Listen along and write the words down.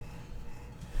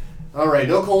Alright,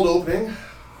 no cold opening.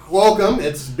 Welcome.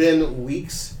 It's been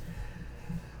weeks.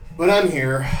 But I'm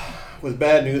here with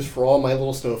bad news for all my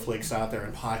little snowflakes out there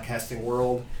in podcasting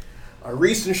world. Our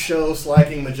recent show,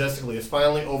 Slacking Majestically, is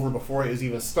finally over before it is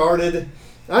even started.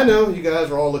 I know you guys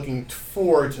are all looking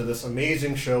forward to this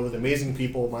amazing show with amazing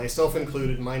people, myself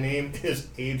included. My name is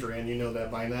Adrian, you know that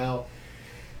by now.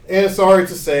 And sorry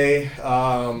to say,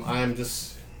 I'm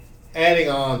just adding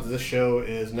on, this show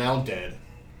is now dead.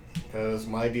 Because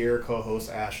my dear co-host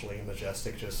Ashley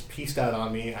Majestic just pieced out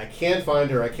on me. I can't find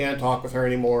her. I can't talk with her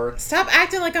anymore. Stop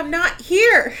acting like I'm not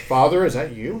here. Father, is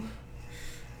that you?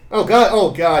 Oh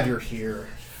God, you're here.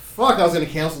 Fuck, I was going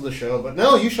to cancel the show, but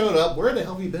no, you showed up. Where the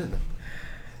hell have you been?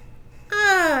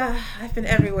 I've been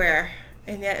everywhere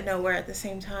and yet nowhere at the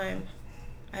same time.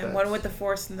 I'm one with the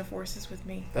Force and the Force is with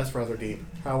me. That's rather deep.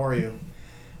 How are you?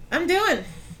 I'm doing.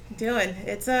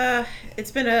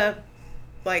 It's been a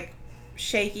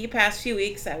shaky past few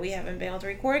weeks that we haven't been able to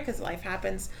record because life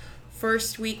happens.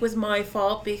 First week was my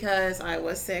fault because I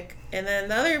was sick, and then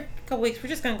the other couple weeks we're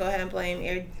just gonna go ahead and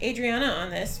blame Adriana on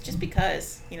this just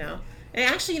because, And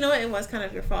actually, you know what? It was kind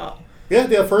of your fault.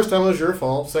 Yeah. First time was your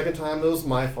fault. Second time it was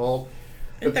my fault.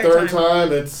 The third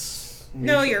time it's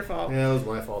your fault. Yeah, it was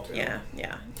my fault too.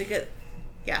 Yeah. Because,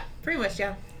 pretty much,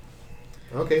 yeah.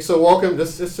 Okay, so welcome.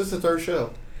 This is just the third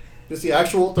show. This is the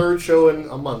actual third show in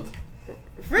a month.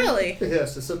 Really?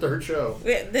 Yes, it's the third show.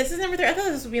 This is number 3. I thought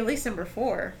this would be at least number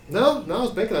 4. No, I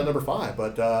was banking on number 5,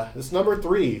 but this is number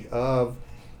 3 of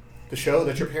the show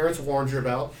that your parents warned you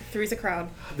about. 3's a crowd.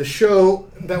 The show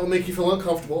that will make you feel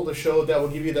uncomfortable. The show that will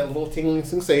give you that little tingling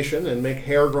sensation and make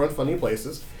hair grow in funny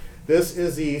places. This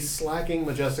is the Slacking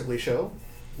Majestically Show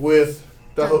with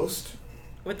the host.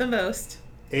 With the most.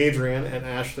 Adrian and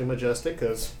Ashley Majestic,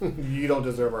 because you don't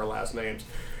deserve our last names.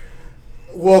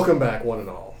 Welcome back, one and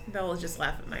all. They'll just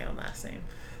laugh at my own last name.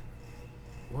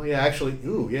 Well, yeah, actually,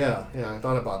 I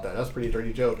thought about that. That's a pretty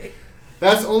dirty joke.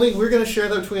 That's only, we're going to share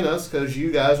that between us because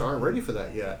you guys aren't ready for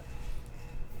that yet.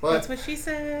 But that's what she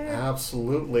said.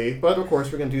 Absolutely. But, of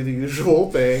course, we're going to do the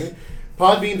usual thing.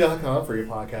 Podbean.com for your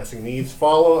podcasting needs.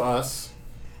 Follow us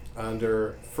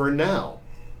under, for now,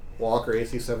 Walker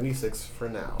AC76 for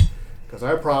now. Because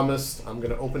I promised I'm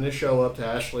going to open this show up to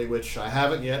Ashley, which I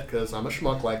haven't yet because I'm a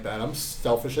schmuck like that. I'm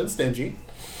selfish and stingy.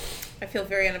 I feel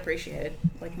very unappreciated.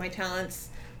 Like, my talents,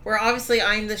 where obviously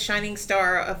I'm the shining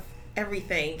star of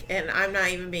everything, and I'm not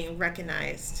even being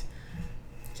recognized.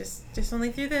 Just only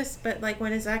through this, but like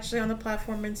when it's actually on the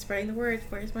platform and spreading the word,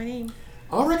 where's my name?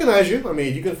 I'll recognize you. I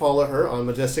mean, you can follow her on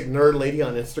Majestic Nerd Lady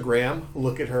on Instagram.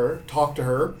 Look at her, talk to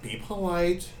her, be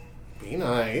polite, be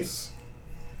nice.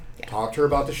 Yeah. Talk to her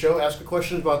about the show, ask her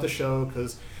questions about the show,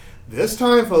 because this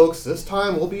time, folks,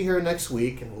 we'll be here next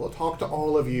week, and we'll talk to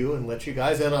all of you and let you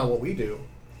guys in on what we do.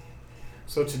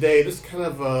 So today, this is kind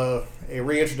of a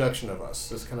reintroduction of us.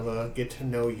 This is kind of a get to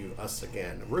know you, us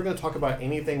again. We're going to talk about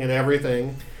anything and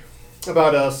everything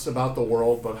about us, about the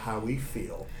world, about how we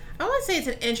feel. I wouldn't say it's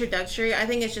an introductory. I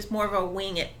think it's just more of a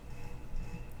wing it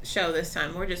show this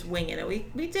time. We're just winging it.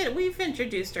 We've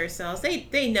introduced ourselves.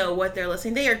 They know what they're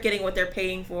listening. They are getting what they're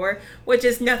paying for, which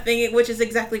is nothing, which is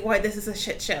exactly why this is a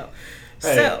shit show.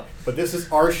 Hey, but this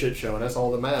is our shit show, and that's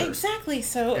all that matters. Exactly.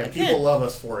 So and people love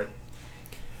us for it.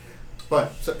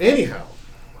 But so anyhow,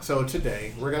 so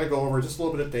today we're going to go over just a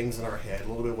little bit of things in our head, a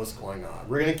little bit of what's going on.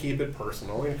 We're going to keep it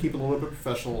personal. We're going to keep it a little bit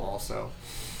professional also.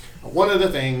 One of the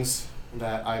things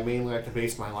that I mainly like to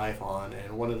base my life on,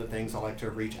 and one of the things I like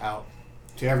to reach out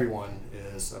to everyone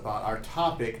is about our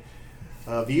topic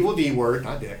of the evil D word,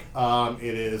 not dick.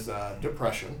 It is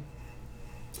depression.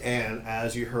 And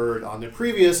as you heard on the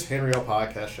previous Henry O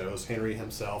podcast shows, Henry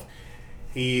himself,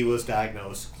 he was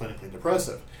diagnosed clinically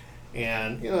depressive.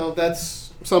 And,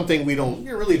 that's something we don't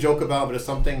really joke about, but it's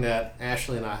something that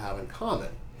Ashley and I have in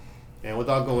common. And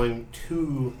without going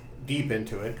too deep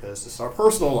into it, because it's our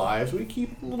personal lives, we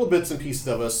keep little bits and pieces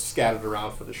of us scattered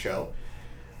around for the show.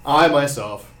 I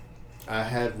myself, I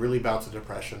had really bouts of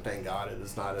depression. Thank God it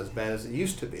is not as bad as it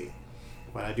used to be.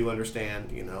 But I do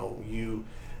understand, you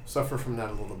suffer from that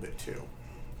a little bit too.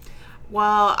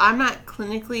 Well, I'm not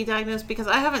clinically diagnosed because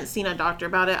I haven't seen a doctor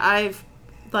about it.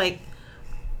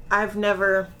 I've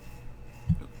never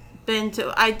been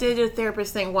to... I did a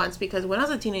therapist thing once because when I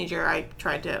was a teenager, I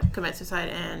tried to commit suicide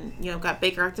and, got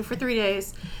Baker active for 3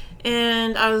 days.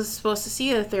 And I was supposed to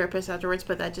see a therapist afterwards,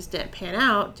 but that just didn't pan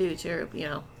out due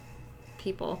to,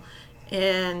 people.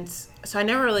 And so I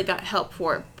never really got help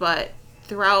for it. But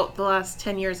throughout the last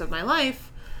 10 years of my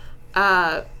life,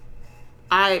 3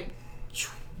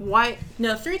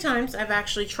 times I've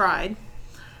actually tried.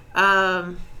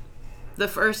 The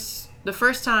first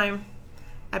time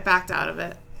I backed out of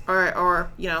it,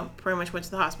 or pretty much went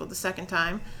to the hospital. The second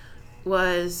time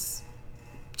was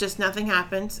just nothing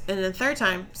happened, and the third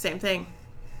time, same thing,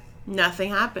 nothing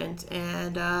happened.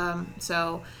 And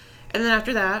and then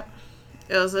after that,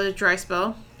 it was a dry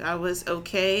spell. I was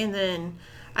okay, and then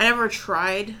I never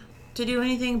tried to do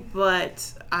anything,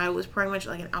 but I was pretty much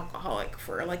like an alcoholic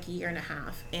for like a year and a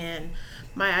half. And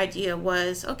my idea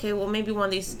was, okay, well, maybe one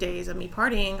of these days of me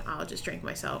partying, I'll just drink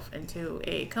myself into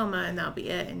a coma and that'll be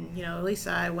it. And, at least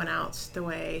I went out the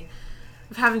way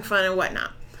of having fun and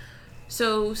whatnot.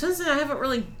 So since then, I haven't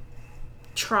really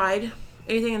tried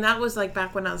anything. And that was like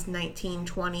back when I was 19,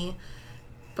 20.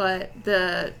 But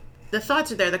the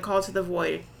thoughts are there. The call to the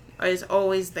void is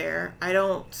always there. I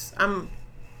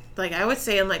would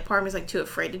say I'm like, part of me is like too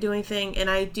afraid to do anything. And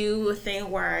I do a thing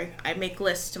where I make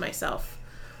lists to myself.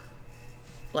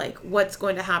 Like, what's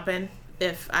going to happen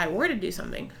if I were to do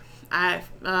something.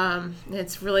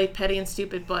 It's really petty and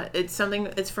stupid, but it's something,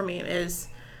 it's for me, is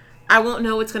I won't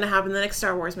know what's going to happen in the next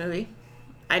Star Wars movie.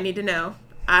 I need to know.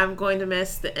 I'm going to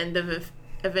miss the end of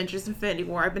Avengers Infinity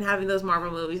War. I've been having those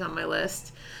Marvel movies on my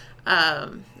list.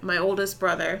 My oldest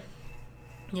brother,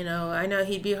 I know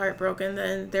he'd be heartbroken.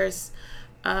 Then there's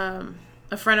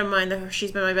a friend of mine,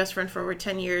 she's been my best friend for over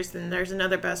 10 years. Then there's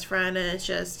another best friend, and it's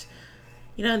just,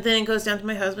 then it goes down to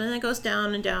my husband, and it goes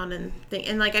down and down,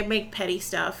 and like I make petty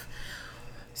stuff.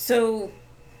 So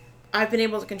I've been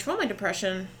able to control my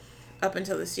depression up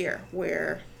until this year,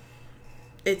 where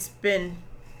it's been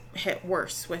hit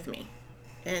worse with me,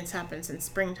 and it's happened since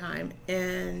springtime,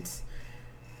 and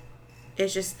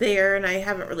it's just there, and I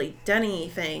haven't really done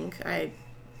anything. I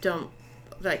don't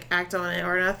like act on it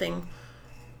or nothing,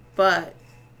 but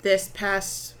this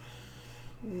past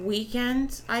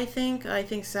weekend, I think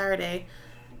Saturday,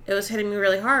 it was hitting me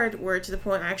really hard, where to the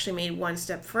point I actually made one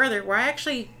step further, where I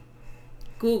actually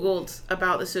Googled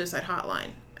about the suicide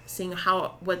hotline, seeing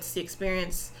what's the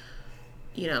experience,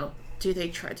 do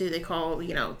they call,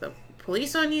 the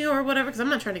police on you or whatever, because I'm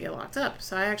not trying to get locked up.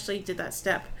 So I actually did that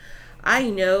step. I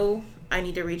know I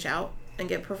need to reach out and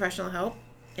get professional help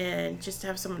and just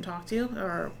have someone to talk to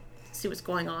or see what's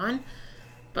going on.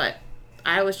 But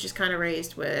I was just kind of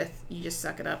raised with, you just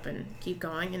suck it up and keep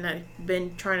going. And I've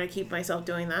been trying to keep myself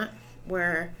doing that.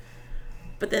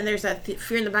 But then there's that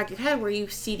fear in the back of your head where you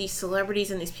see these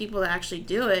celebrities and these people that actually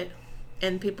do it,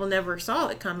 and people never saw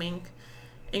it coming.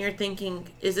 And you're thinking,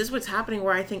 is this what's happening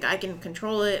where I think I can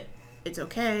control it? It's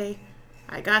okay.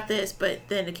 I got this. But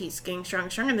then it keeps getting stronger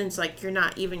and stronger. And then it's like you're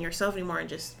not even yourself anymore. It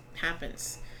just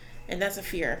happens. And that's a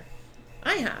fear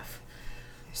I have.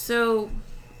 So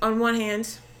on one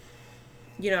hand,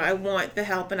 I want the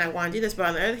help and I want to do this. But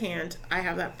on the other hand, I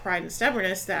have that pride and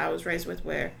stubbornness that I was raised with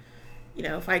where,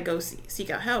 if I go seek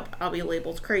out help, I'll be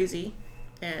labeled crazy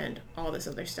and all this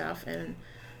other stuff. And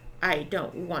I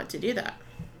don't want to do that.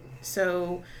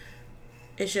 So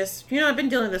it's just, I've been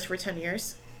dealing with this for 10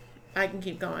 years. I can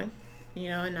keep going,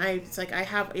 and it's like I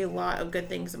have a lot of good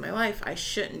things in my life. I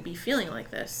shouldn't be feeling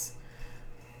like this.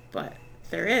 But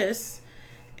there is.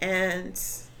 And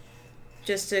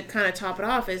just to kind of top it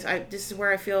off this is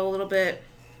where I feel a little bit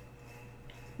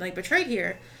like betrayed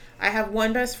here. I have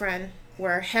one best friend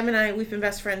where him and we've been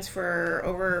best friends for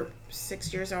over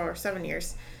 6 years or 7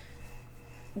 years.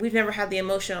 We've never had the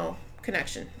emotional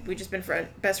connection. We've just been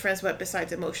best friends, but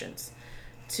besides emotions.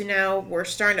 So now we're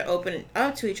starting to open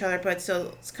up to each other, but still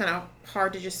it's kind of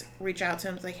hard to just reach out to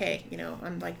him. It's like, hey,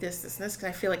 I'm like this, and this, because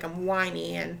I feel like I'm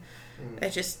whiny, and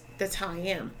that's how I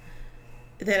am.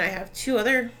 Then I have two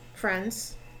other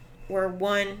friends where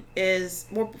one is,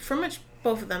 well, pretty much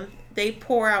both of them, they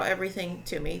pour out everything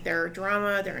to me. Their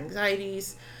drama, their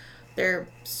anxieties, their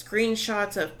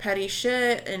screenshots of petty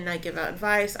shit, and I give out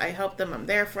advice. I help them. I'm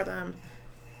there for them.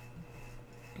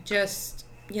 Just,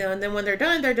 and then when they're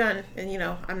done, they're done. And,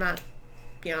 I'm not,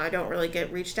 I don't really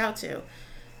get reached out to.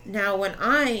 Now, when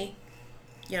I,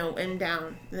 am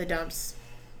down in the dumps,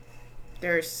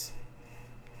 there's,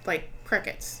 like,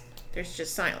 crickets. There's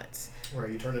just silence. Where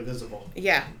you turn invisible.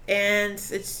 Yeah. And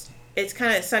it's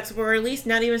kind of sucks. Or at least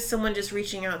not even someone just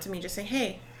reaching out to me, just saying,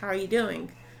 hey, how are you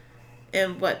doing?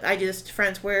 And what I do this to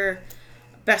friends where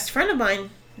a best friend of mine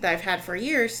that I've had for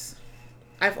years,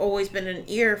 I've always been an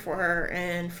ear for her.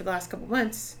 And for the last couple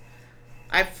months,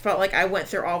 I felt like I went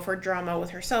through all of her drama with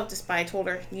herself, despite I told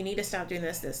her, you need to stop doing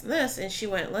this, this, and this. And she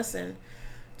went, listen,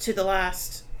 to the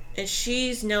last. And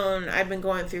she's known I've been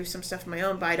going through some stuff of my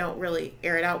own, but I don't really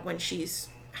air it out when she's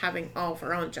having all of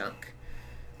her own junk.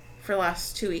 For the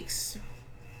last 2 weeks,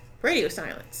 radio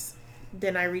silence.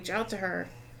 Then I reach out to her.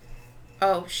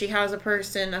 Oh, she has a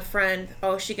person, a friend.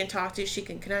 Oh, she can talk to, she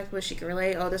can connect with, she can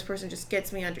relate. Oh, this person just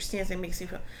gets me, understands me, makes me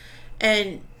feel.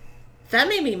 And that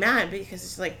made me mad because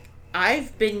it's like,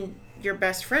 I've been your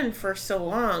best friend for so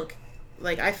long.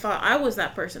 Like, I thought I was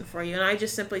that person for you. And I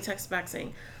just simply text back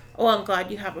saying, oh, I'm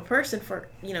glad you have a person for,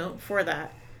 for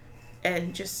that.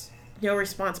 And just no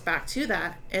response back to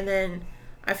that. And then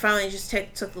I finally just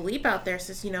took the leap out there,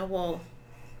 says, well,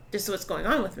 this is what's going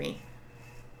on with me.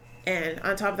 And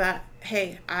on top of that,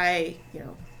 hey, I,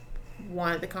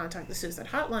 wanted to contact the suicide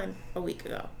hotline a week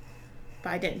ago, but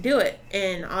I didn't do it.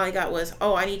 And all I got was,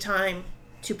 oh, I need time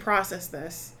to process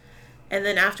this. And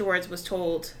then afterwards was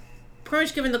told, pretty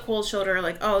much given the cold shoulder,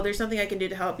 like, oh, there's nothing I can do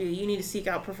to help you. You need to seek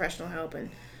out professional help.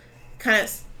 And kind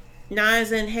of not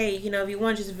as in, hey, if you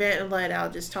want to just vent and let it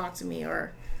out, just talk to me.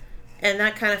 And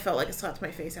that kind of felt like a slap to my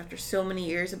face after so many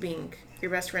years of being your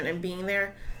best friend and being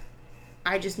there.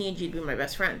 I just need you to be my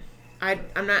best friend.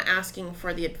 I'm not asking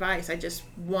for the advice. I just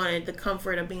wanted the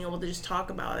comfort of being able to just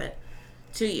talk about it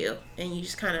to you. And you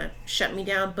just kind of shut me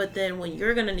down. But then when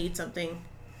you're going to need something,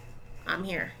 I'm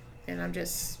here. And I'm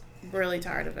just really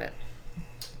tired of it.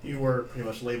 You were pretty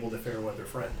much labeled a fair weather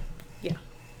friend. Yeah.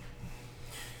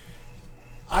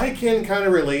 I can kind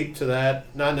of relate to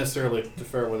that. Not necessarily the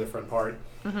fair weather friend part.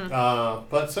 Mm-hmm.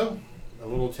 But a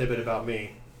little tidbit about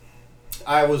me.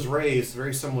 I was raised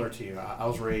very similar to you. I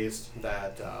was raised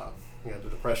that the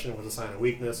depression was a sign of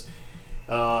weakness,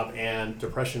 and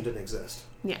depression didn't exist.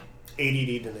 Yeah.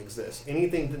 ADD didn't exist.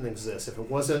 Anything didn't exist. If it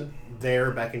wasn't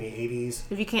there back in the 80s,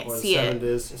 if you can't or see the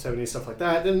 70s, stuff like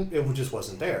that, then it just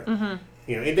wasn't there. Mm-hmm.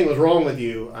 Anything was wrong with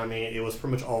you, it was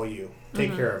pretty much all you. Take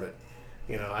Mm-hmm. care of it.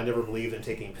 I never believed in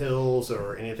taking pills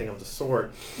or anything of the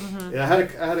sort. Mm-hmm. I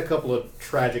had a couple of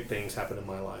tragic things happen in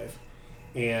my life.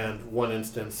 And one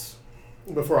instance,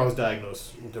 before I was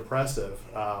diagnosed depressive,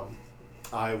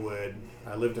 I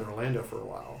lived in Orlando for a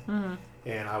while. Mm-hmm.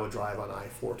 And I would drive on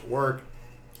I-4 to work,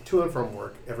 to and from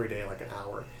work every day, like an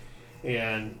hour.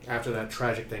 And after that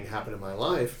tragic thing happened in my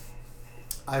life,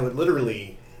 I would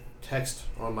literally text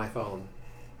on my phone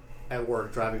at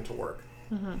work, driving to work.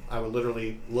 Mm-hmm. I would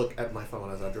literally look at my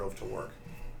phone as I drove to work,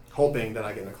 hoping that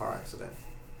I get in a car accident.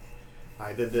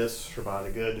 I did this for about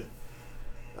a good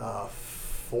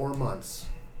 4 months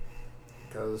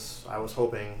because I was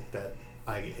hoping that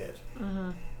I get hit.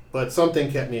 Mm-hmm. But something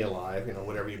kept me alive,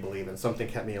 whatever you believe in, something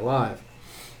kept me alive.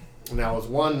 And that was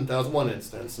one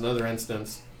instance. Another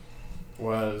instance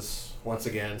was, once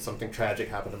again, something tragic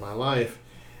happened in my life,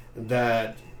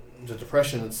 that the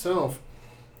depression itself,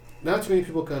 not too many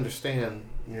people can understand,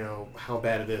 how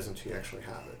bad it is until you actually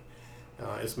have it.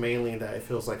 It's mainly that it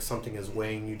feels like something is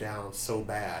weighing you down so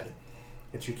bad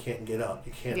that you can't get up,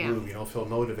 you can't move, you don't feel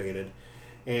motivated.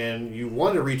 And you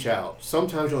want to reach out.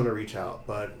 Sometimes you want to reach out,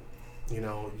 but,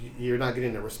 you're not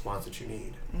getting the response that you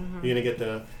need. Mm-hmm. You're going to get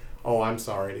the, oh, I'm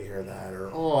sorry to hear that,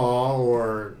 or, oh,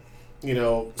 or,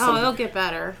 it'll get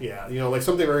better. Yeah, like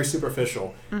something very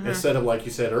superficial. Mm-hmm. Instead of, like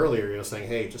you said earlier, saying,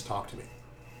 hey, just talk to me.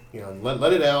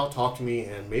 Let it out, talk to me,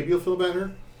 and maybe you'll feel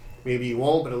better. Maybe you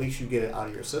won't, but at least you get it out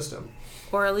of your system.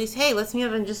 Or at least, hey, let's meet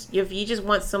up and if you just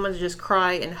want someone to just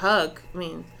cry and hug.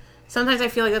 Sometimes I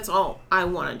feel like that's all I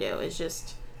want to do is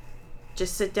just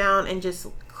sit down and just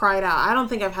cry it out. I don't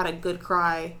think I've had a good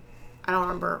cry. I don't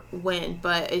remember when,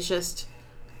 but it's just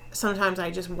sometimes I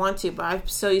just want to. But I'm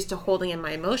so used to holding in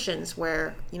my emotions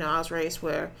where, I was raised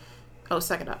where, oh,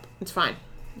 suck it up. It's fine.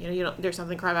 There's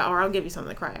something to cry about, or I'll give you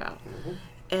something to cry about. Mm-hmm.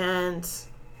 And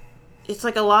it's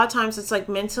like a lot of times it's like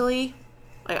mentally,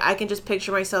 like I can just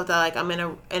picture myself that like I'm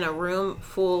in a room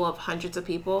full of hundreds of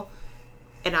people,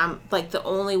 and I'm like the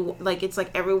only, like it's like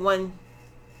everyone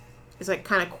is like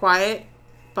kind of quiet,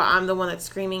 but I'm the one that's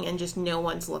screaming and just no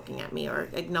one's looking at me or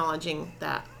acknowledging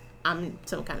that I'm in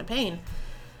some kind of pain.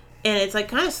 And it's like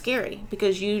kind of scary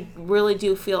because you really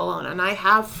do feel alone. And I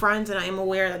have friends and I am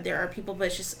aware that there are people,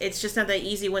 but it's just not that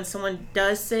easy when someone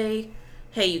does say,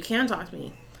 hey, you can talk to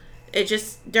me.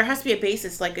 There has to be a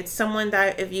basis. Like it's someone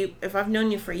that if I've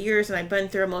known you for years and I've been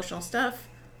through emotional stuff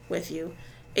with you,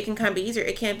 it can kind of be easier.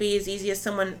 It can't be as easy as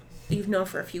someone you've known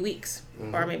for a few weeks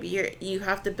or maybe a year. You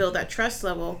have to build that trust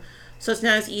level. So it's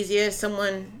not as easy as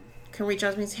someone can reach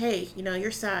out to me and say, hey, you're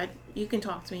sad. You can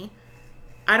talk to me.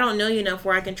 I don't know you enough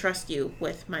where I can trust you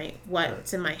with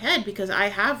what's in my head, because I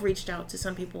have reached out to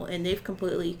some people and they've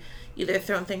completely either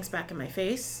thrown things back in my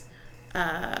face,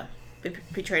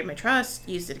 betrayed my trust,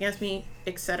 used it against me,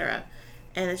 etc.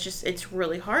 And it's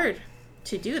really hard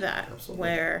to do that. Absolutely.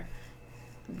 Where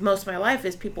most of my life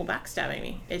is people backstabbing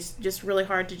me. It's just really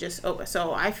hard to just open.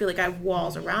 So I feel like I have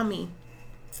walls around me.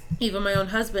 Even my own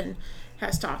husband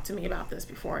has talked to me about this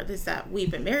before. Is that we've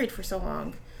been married for so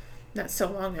long. Not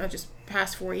so long now, just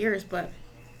past 4 years, but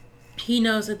he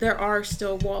knows that there are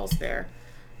still walls there.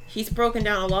 He's broken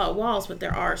down a lot of walls, but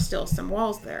there are still some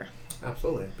walls there.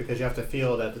 Absolutely. Because you have to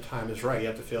feel that the time is right. You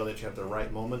have to feel that you have the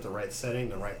right moment, the right setting,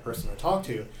 the right person to talk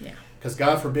to. Yeah. Because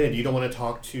God forbid you don't want to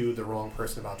talk to the wrong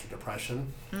person about your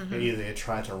depression. Mm-hmm. Either they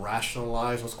try to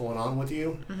rationalize what's going on with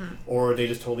you, Mm-hmm. or they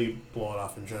just totally blow it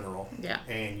off in general. Yeah.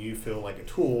 And you feel like a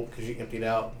tool because you emptied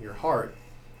out your heart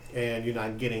and you're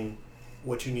not getting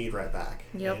what you need right back.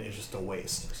 Yep. And it's just a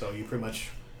waste. So you pretty much,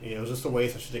 it was just a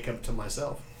waste. I should have kept it to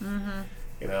myself.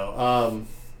 Mm-hmm.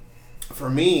 For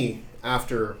me,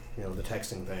 after, the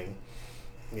texting thing,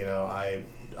 I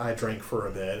drank for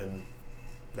a bit and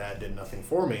that did nothing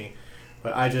for me.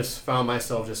 But I just found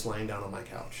myself just laying down on my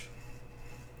couch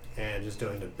and just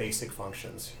doing the basic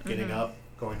functions. Getting up,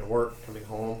 going to work, coming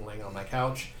home, laying on my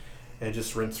couch, and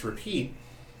just rinse, repeat.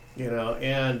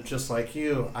 And just like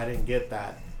you, I didn't get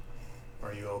that.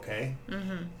 Are you okay?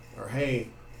 Mm-hmm. Or, hey,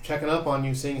 checking up on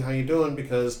you, seeing how you're doing,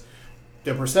 because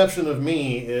the perception of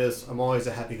me is I'm always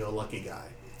a happy-go-lucky guy.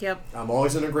 Yep. I'm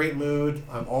always in a great mood.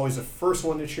 I'm always the first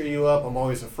one to cheer you up. I'm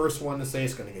always the first one to say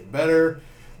it's going to get better.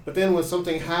 But then when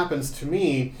something happens to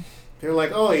me, they're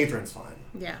like, oh, Adrian's fine.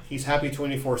 Yeah. He's happy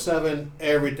 24/7.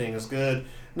 Everything is good.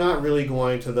 Not really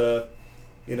going to the,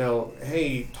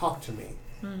 hey, talk to me.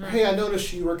 Mm-hmm. Hey, I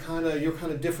noticed you're kind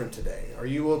of different today. Are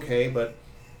you okay? But,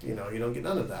 you don't get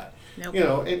none of that. Nope.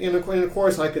 And of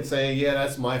course I could say, yeah,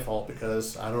 that's my fault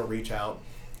because I don't reach out.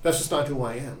 That's just not who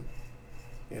I am.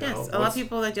 Yes, a lot of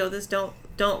people that do this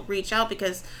don't reach out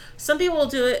because some people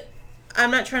do it.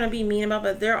 I'm not trying to be mean about it,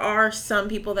 but there are some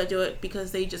people that do it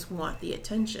because they just want the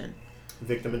attention.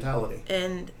 Victim mentality.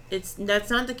 And that's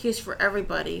not the case for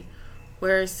everybody.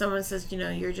 Whereas someone says,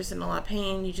 you're just in a lot of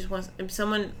pain, you just want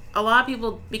a lot of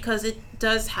people, because it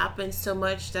does happen so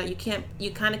much that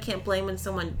you kind of can't blame when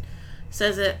someone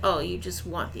says it, oh, you just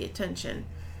want the attention.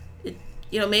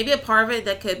 Maybe a part of it,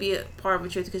 that could be a part of the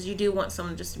truth, because you do want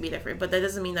someone just to be there for you, but that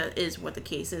doesn't mean that is what the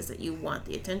case is, that you want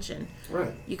the attention.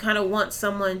 Right. You kind of want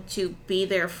someone to be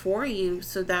there for you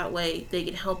so that way they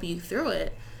can help you through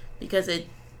it, because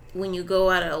when you go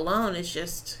at it alone,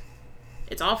 it's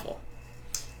awful.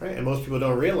 Right, and most people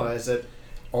don't realize that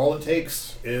all it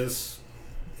takes is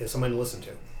someone to listen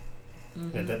to.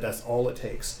 Mm-hmm. And that's all it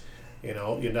takes.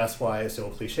 That's why it's so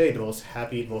cliche. The most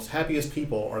happiest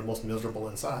people are the most miserable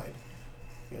inside.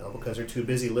 Because they're too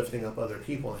busy lifting up other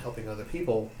people and helping other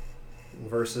people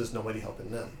versus nobody helping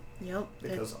them. Yep.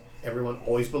 Because everyone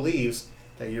always believes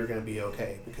that you're going to be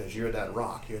okay because you're that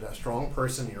rock. You're that strong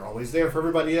person. You're always there for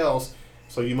everybody else.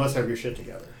 So you must have your shit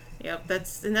together. Yep.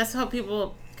 That's how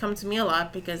people come to me a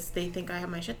lot, because they think I have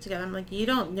my shit together. I'm like, you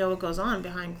don't know what goes on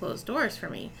behind closed doors for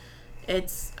me.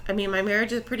 My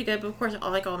marriage is pretty good, but of course,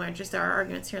 like all marriages, there are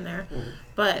arguments here and there. Mm-hmm.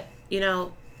 But,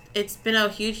 it's been a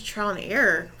huge trial and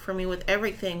error for me with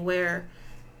everything, where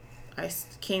I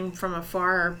came from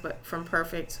afar, but from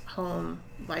perfect home,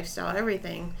 lifestyle,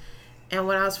 everything. And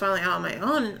when I was finally out on my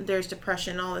own, there's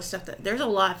depression, all this stuff. There's a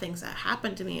lot of things that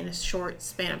happened to me in a short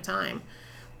span of time.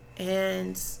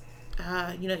 And,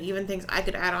 even things I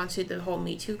could add on to the whole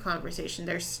Me Too conversation.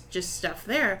 There's just stuff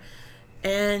there.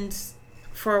 And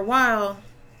for a while,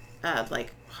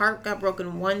 heart got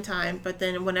broken one time, but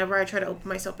then whenever I try to open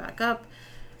myself back up,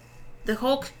 the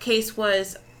whole case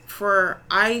was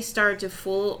I started to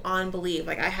full on believe,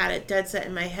 I had it dead set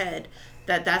in my head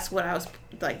that that's what I was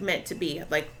meant to be.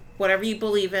 Whatever you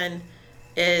believe in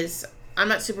is, I'm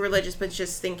not super religious, but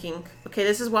just thinking, okay,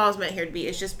 this is what I was meant here to be.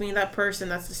 It's just being that person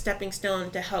that's the stepping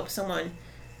stone to help someone,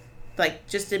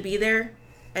 just to be there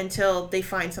until they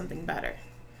find something better.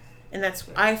 And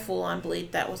I full on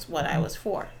believed that was what I was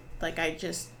for. I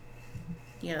just,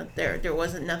 there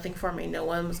wasn't nothing for me. No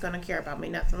one was going to care about me,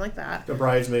 nothing like that. The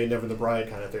bridesmaid, never the bride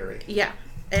kind of theory. Yeah.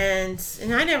 And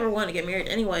I never wanted to get married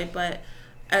anyway, but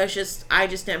I just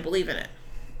didn't believe in it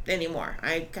anymore.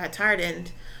 I got tired,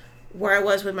 and where I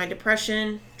was with my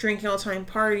depression, drinking all the time,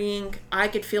 partying, I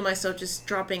could feel myself just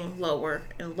dropping lower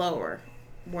and lower,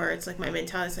 where it's my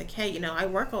mentality is hey, I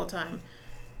work all the time.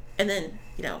 And then,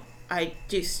 I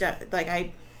do stuff,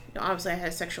 obviously I had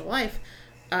a sexual life,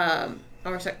 however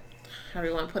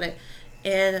you want to put it.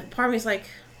 And part of me is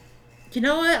you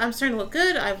know what? I'm starting to look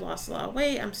good. I've lost a lot of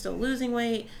weight. I'm still losing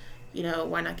weight.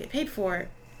 Why not get paid for it?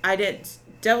 I didn't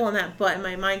devil in that, but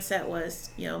my mindset was,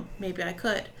 maybe I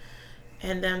could.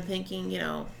 And then I'm thinking,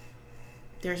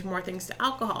 there's more things to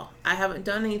alcohol. I haven't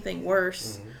done anything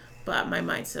worse, mm-hmm. but my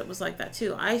mindset was like that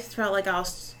too. I felt like I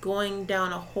was going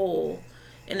down a hole,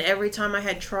 and every time I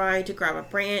had tried to grab a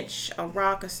branch, a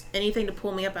rock, anything to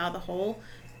pull me up out of the hole,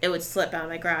 it would slip out of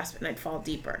my grasp and I'd fall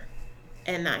deeper.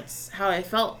 And that's how I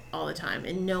felt all the time,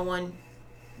 and no one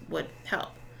would help.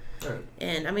 Right.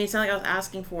 And it's not like I was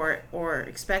asking for it or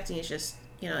expecting. It's just,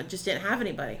 just didn't have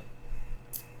anybody.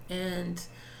 And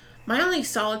My only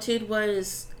solitude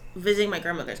was visiting my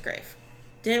grandmother's grave.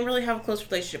 Didn't really have a close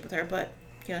relationship with her, but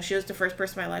she was the first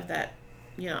person in my life that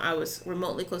I was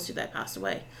remotely close to that passed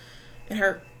away, and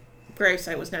her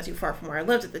gravesite was not too far from where I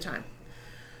lived at the time.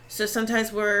 So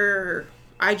sometimes where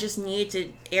I just needed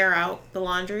to air out the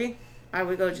laundry, I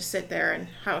would go just sit there and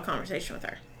have a conversation with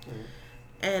her. Mm-hmm.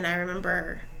 And I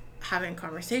remember having a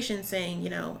conversation saying,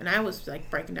 and I was like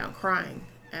breaking down crying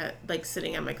at like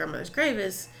sitting at my grandmother's grave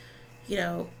is,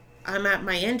 I'm at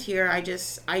my end here.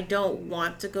 I don't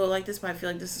want to go like this, but I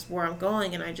feel like this is where I'm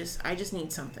going, and I just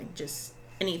need something, just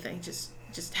anything,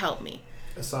 just help me.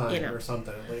 A sign or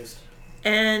something at least.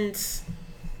 And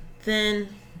then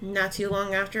not too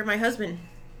long after, my husband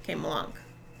came along,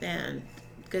 and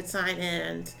good sign.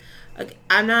 And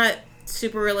I'm not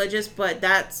super religious, but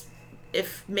that's,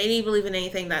 if made me believe in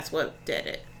anything, that's what did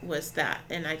it, was that.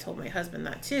 And I told my husband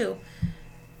that too.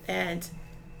 And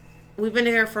we've been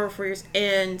together for 4 years,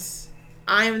 and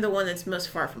I am the one that's most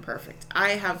far from perfect.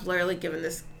 I have literally given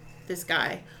this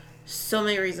guy so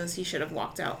many reasons he should have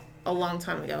walked out a long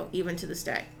time ago, even to this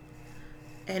day.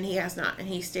 And he has not, and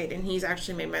he stayed, and he's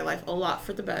actually made my life a lot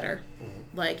for the better.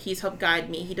 Mm-hmm. Like, he's helped guide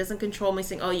me. He doesn't control me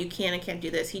saying, oh, you can and can't do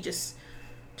this. He just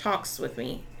talks with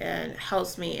me and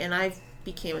helps me, and I've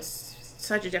became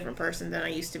such a different person than I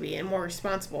used to be, and more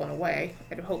responsible in a way.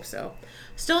 I'd hope so.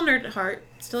 Still a nerd at heart,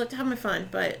 still like to have my fun,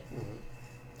 but mm-hmm.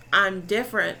 I'm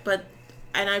different.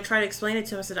 And I try to explain it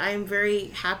to him. I said, I am very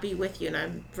happy with you, and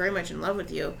I'm very much in love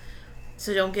with you.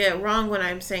 So don't get it wrong when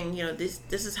I'm saying, this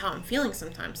is how I'm feeling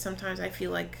sometimes. Sometimes I feel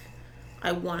like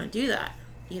I want to do that,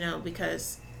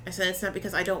 because I said, it's not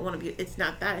because I don't want to be, it's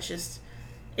not that,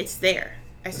 it's there.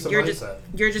 I said,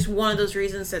 you're just one of those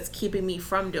reasons that's keeping me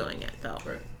from doing it, though.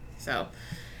 Right. So,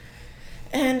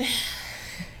 and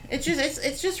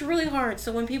it's just really hard.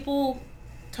 So when people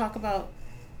talk about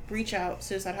reach out,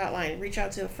 suicide hotline, reach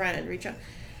out to a friend,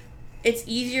 it's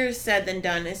easier said than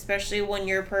done, especially when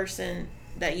you're a person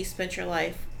that you spent your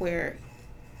life where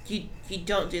you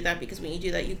don't do that, because when you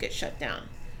do that, you get shut down,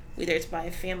 whether it's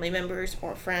by family members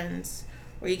or friends,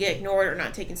 or you get ignored or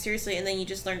not taken seriously, and then you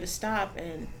just learn to stop,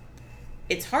 and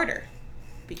it's harder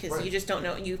because right. You just don't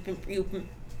know. You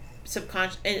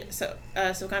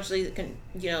subconsciously can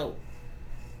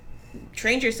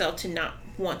train yourself to not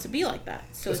want to be like that.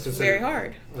 So it's very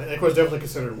hard. And of course, definitely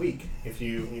considered weak if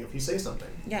you say something.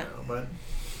 Yeah. But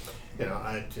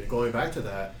going back to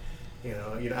that,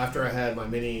 after I had my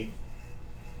many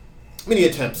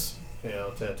attempts,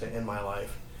 to end my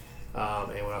life,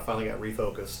 and when I finally got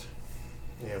refocused,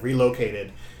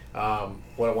 relocated,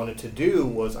 what I wanted to do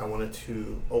was I wanted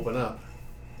to open up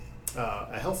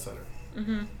a health center.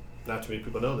 Mm-hmm. Not too many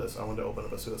people know this. I wanted to open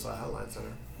up a suicide hotline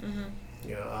center.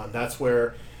 Mm-hmm. That's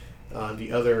where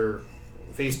the other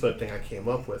Facebook thing I came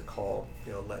up with called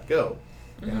Let Go.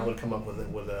 Mm-hmm. And I would come up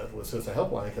with a suicide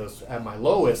helpline, because at my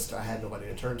lowest I had nobody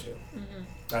to turn to.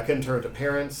 Mm-hmm. I couldn't turn to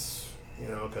parents,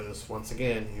 because once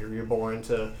again you're born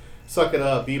to suck it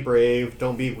up, be brave,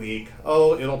 don't be weak.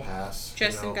 Oh, it'll pass.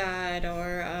 Trust in God,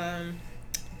 or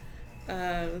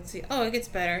let's see. Oh, it gets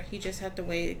better. You just have to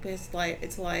wait.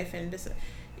 It's life, and this.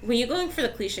 When you're going for the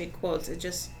cliche quotes, it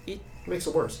makes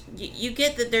it worse. You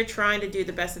get that they're trying to do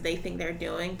the best that they think they're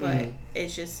doing, but mm-hmm. it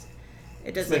doesn't.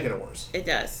 It's making it worse. It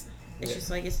does. It's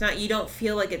just like, it's not. You don't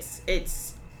feel like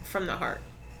it's from the heart.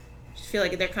 You just feel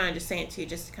like they're kind of just saying it to you,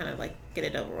 just to kind of like get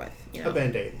it over with. A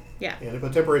Band-Aid. Yeah. They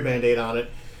put a temporary Band-Aid on it,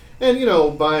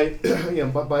 and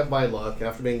by by luck,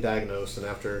 after being diagnosed and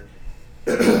after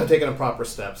taking the proper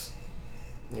steps,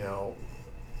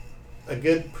 a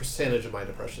good percentage of my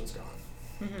depression's gone.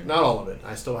 Mm-hmm. Not all of it.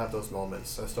 I still have those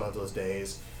moments. I still have those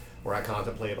days where I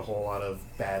contemplate a whole lot of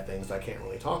bad things I can't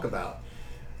really talk about.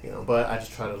 But I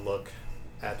just try to look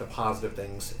at the positive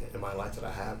things in my life that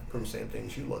I have, from the same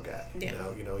things you look at. Yeah.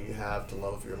 You have the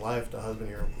love of your life, the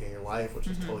husband in your life, which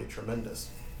mm-hmm. is totally tremendous.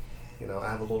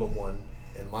 I have a little one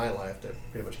in my life that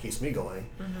pretty much keeps me going.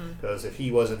 Because if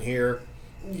he wasn't here,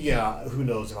 who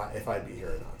knows if I'd be here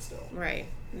or not still. Right.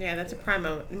 Yeah, that's a prime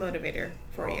motivator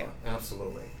for you.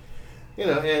 Absolutely.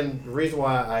 And the reason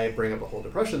why I bring up the whole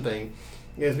depression thing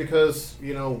is because,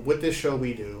 with this show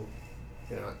we do,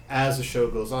 as the show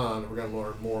goes on, we're going to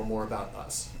learn more and more about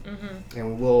us. Mm-hmm.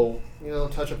 And we will,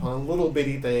 touch upon little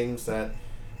bitty things that,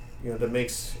 that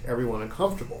makes everyone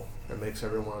uncomfortable and makes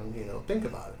everyone, think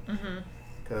about it.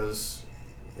 Because,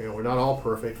 we're not all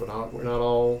perfect. We're not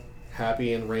all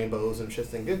happy and rainbows and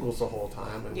shits and giggles the whole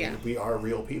time. And we are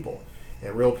real people.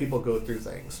 And real people go through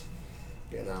things.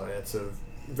 And it's a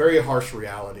very harsh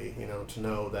reality, to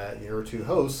know that your two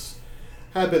hosts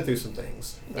have been through some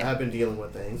things, have been dealing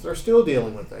with things, they're still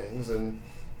dealing with things, and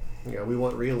we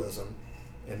want realism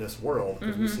in this world,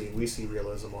 because we see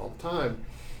realism all the time,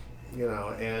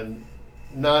 and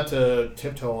not to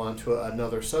tiptoe onto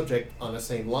another subject on the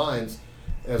same lines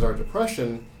as our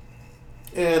depression.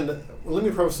 And let me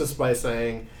preface this by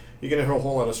saying you're going to hear a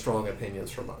whole lot of strong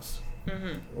opinions from us.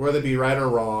 Whether it be right or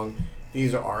wrong,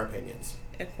 these are our opinions.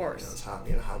 Of course. It's how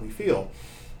we feel.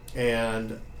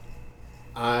 And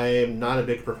I'm not a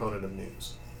big proponent of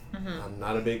news. I'm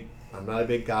not a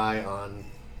big guy on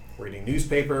reading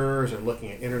newspapers or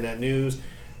looking at internet news,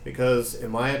 because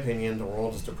in my opinion the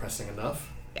world is depressing enough.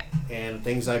 Yeah. And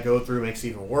things I go through makes it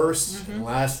even worse. And the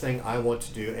last thing I want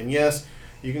to do, and yes,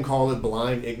 you can call it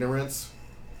blind ignorance.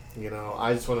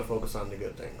 I just want to focus on the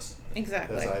good things.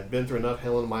 Exactly. Because I've been through enough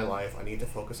hell in my life, I need to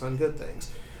focus on good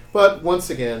things. But once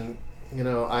again,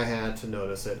 I had to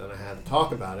notice it and I had to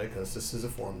talk about it because this is a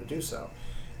forum to do so.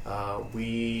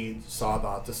 We saw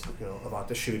about this, about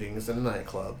the shootings in the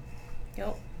nightclub.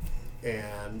 Yep.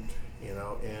 And,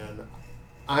 and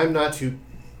I'm not too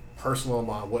personal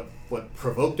about what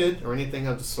provoked it or anything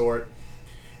of the sort.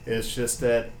 It's just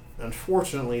that,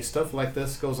 unfortunately, stuff like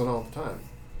this goes on all the time.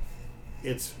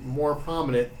 It's more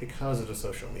prominent because of the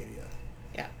social media.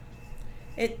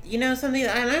 Yeah. Something,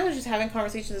 and I was just having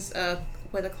conversations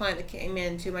with a client that came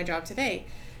into my job today,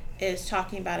 is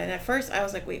talking about it. And at first I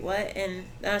was like, wait, what? And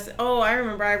I said, I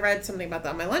remember I read something about that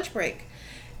on my lunch break.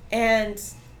 And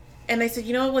I said,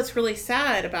 what's really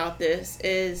sad about this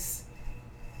is,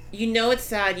 it's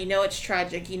sad, it's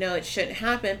tragic, it shouldn't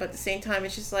happen, but at the same time,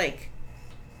 it's just like,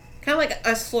 kind of like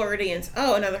us Floridians,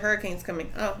 another hurricane's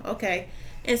coming, okay.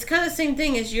 And it's kind of the same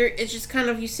thing as it's just kind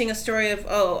of you seeing a story of,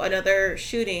 another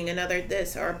shooting, another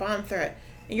this, or a bomb threat,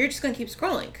 and you're just going to keep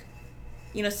scrolling.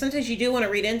 Sometimes you do want to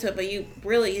read into it, but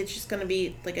it's just going to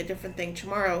be like a different thing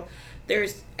tomorrow.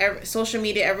 There's social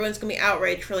media, everyone's going to be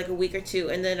outraged for like a week or two,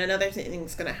 and then another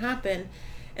thing's going to happen.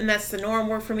 And that's the norm.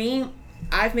 Where for me,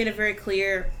 I've made it very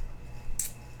clear,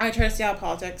 I try to stay out of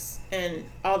politics and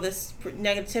all this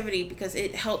negativity because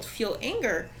it helped fuel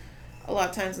anger a lot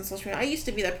of times on social media. I used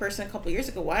to be that person a couple years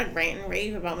ago. I'd rant and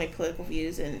rave about my political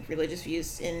views and religious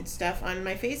views and stuff on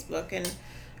my Facebook, and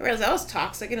I realized that was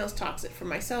toxic, and it was toxic for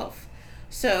myself.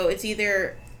 So it's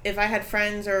either, if I had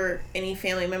friends or any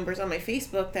family members on my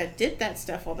Facebook that did that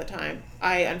stuff all the time,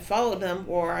 I unfollowed them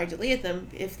or I deleted them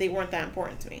if they weren't that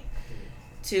important to me.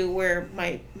 To where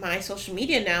my social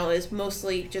media now is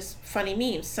mostly just funny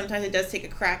memes. Sometimes it does take a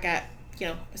crack at,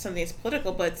 something that's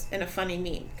political, but it's in a funny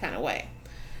meme kind of way.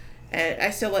 And I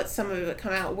still let some of it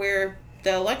come out. Where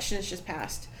the elections just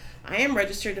passed, I am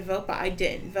registered to vote, but I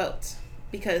didn't vote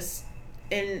because,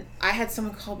 and I had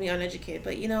someone call me uneducated,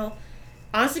 but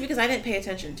honestly, because I didn't pay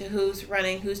attention to who's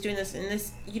running, who's doing this, and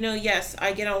this, yes,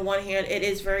 I get on one hand, it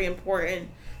is very important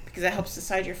because it helps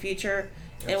decide your future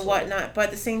and whatnot. But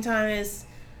at the same time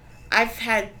I've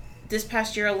had, this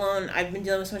past year alone, I've been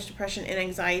dealing with so much depression and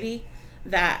anxiety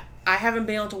that I haven't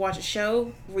been able to watch a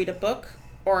show, read a book,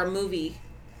 or a movie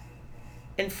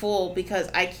in full because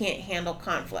I can't handle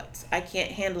conflict. I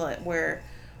can't handle it. Where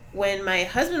when my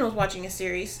husband was watching a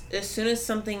series, as soon as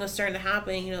something was starting to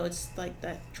happen, it's like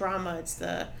that drama, it's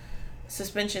the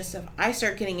suspension stuff, I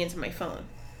start getting into my phone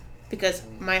because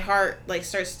my heart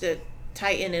starts to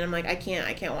tighten and I'm like, I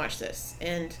can't watch this.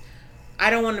 And I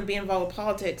don't want to be involved with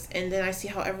politics. And then I see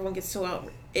how everyone gets so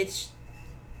out.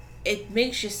 It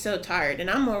makes you so tired. And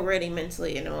I'm already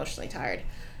mentally and emotionally tired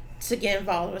to get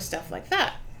involved with stuff like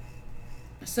that.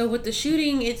 So with the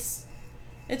shooting, it's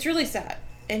really sad.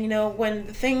 And when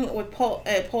the thing with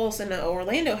Pulse in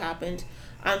Orlando happened,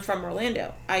 I'm from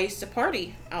Orlando. I used to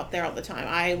party out there all the time.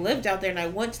 I lived out there and I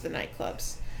went to the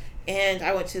nightclubs. And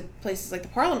I went to places like the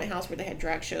Parliament House where they had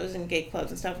drag shows and gay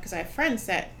clubs and stuff because I have friends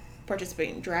that participate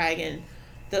in drag and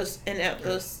those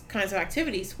kinds of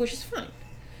activities, which is fun.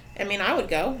 I mean, I would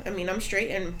go. I mean, I'm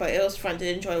straight, but it was fun to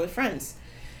enjoy with friends.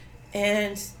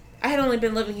 And I had only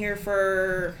been living here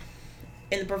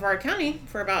in the Brevard County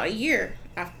for about a year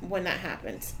after when that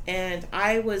happened. And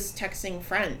I was texting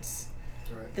friends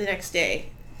the next day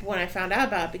when I found out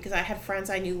about it because I had friends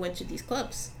I knew went to these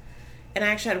clubs. And I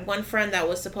actually had one friend that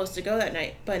was supposed to go that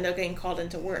night, but ended up getting called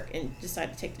into work and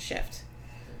decided to take the shift.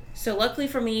 So luckily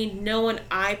for me, no one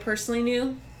I personally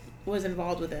knew was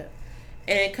involved with it.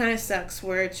 And it kind of sucks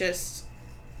where it just,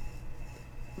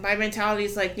 my mentality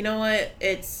is like, you know what,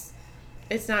 it's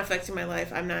not affecting my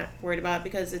life. I'm not worried about it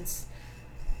because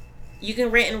you can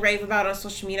rant and rave about it on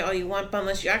social media all you want, but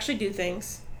unless you actually do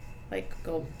things, like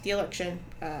go the election,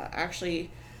 actually,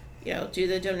 do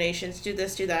the donations, do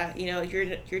this, do that, you're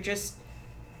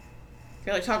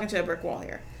like talking to a brick wall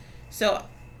here. So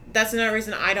that's another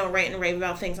reason I don't rant and rave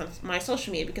about things on my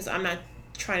social media because I'm not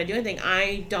trying to do anything.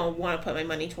 I don't want to put my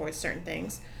money towards certain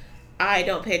things. I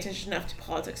don't pay attention enough to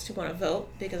politics to want to vote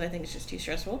because I think it's just too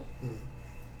stressful.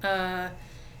 I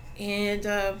had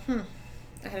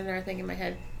another thing in my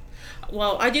head.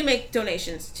 Well, I do make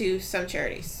donations to some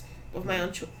charities of my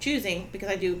own choosing because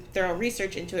I do thorough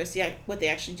research into it, see what they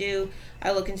actually do.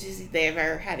 I look into see if they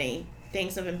ever had any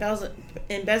things of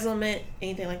embezzlement,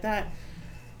 anything like that.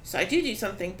 So I do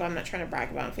something, but I'm not trying to brag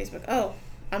about it on Facebook. Oh,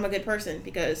 I'm a good person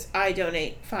because I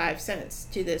donate 5 cents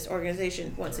to this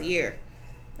organization once a year.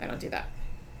 I don't do that.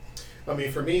 I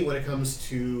mean, for me, when it comes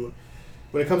to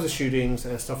shootings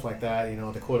and stuff like that,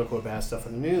 the quote unquote bad stuff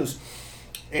in the news,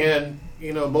 and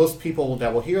most people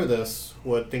that will hear this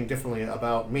would think differently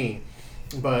about me,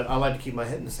 but I like to keep my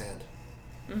head in the sand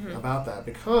about that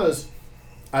because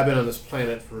I've been on this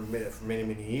planet for many,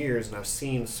 many years, and I've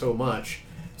seen so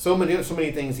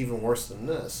many things even worse than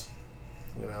this.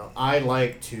 I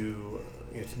like to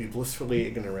be blissfully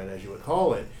ignorant, as you would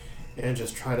call it, and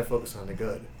just try to focus on the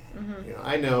good.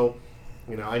 I know,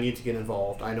 I need to get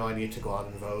involved. I know I need to go out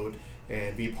and vote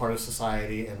and be part of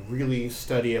society and really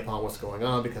study upon what's going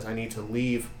on because I need to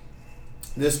leave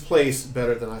this place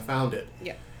better than I found it.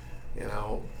 Yeah.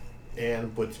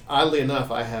 But oddly enough,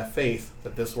 I have faith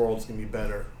that this world's going to be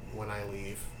better when I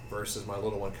leave versus my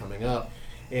little one coming up.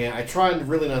 And I try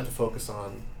really not to focus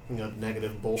on,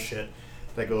 negative bullshit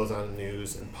that goes on in the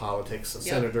news and politics and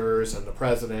senators and the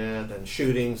president and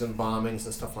shootings and bombings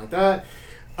and stuff like that.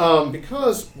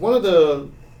 Because one of the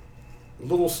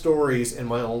little stories in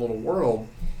my own little world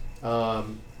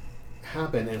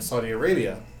happened in Saudi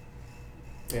Arabia.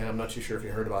 And I'm not too sure if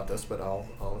you heard about this, but I'll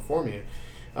inform you.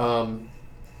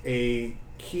 A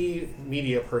key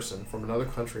media person from another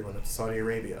country went to Saudi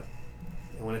Arabia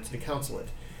and went into the consulate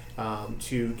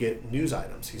to get news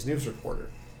items. He's a news reporter.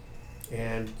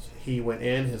 And he went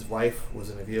in, his wife was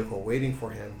in a vehicle waiting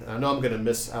for him. And I know I'm going to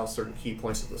miss out certain key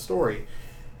points of the story,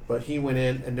 but he went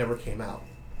in and never came out.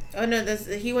 Oh, no,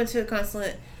 he went to a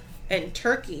consulate in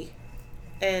Turkey,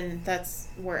 and that's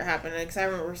where it happened. Because I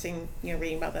remember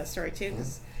reading about that story, too.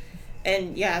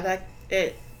 And, yeah,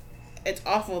 it's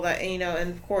awful that,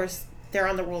 and of course, they're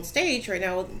on the world stage right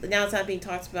now. Now it's not being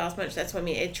talked about as much. That's what I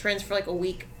mean. It trends for like a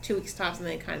week, 2 weeks tops, and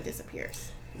then it kind of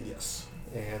disappears. Yes.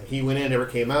 And he went in, never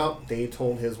came out. They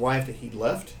told his wife that he'd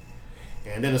left.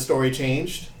 And then the story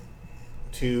changed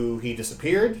to he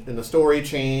disappeared. Then the story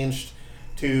changed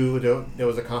to there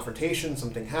was a confrontation,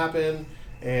 something happened,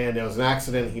 and there was an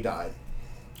accident, and he died.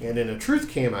 And then the truth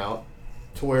came out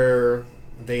to where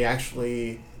they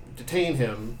actually detained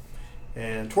him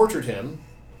and tortured him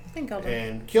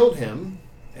and killed him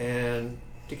and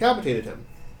decapitated him.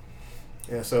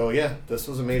 And so, this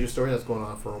was a major story that's going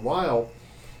on for a while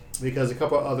because a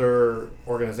couple of other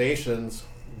organizations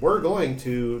were going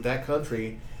to that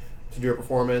country to do a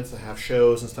performance and have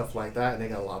shows and stuff like that, and they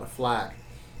got a lot of flack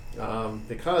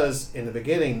because in the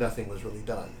beginning nothing was really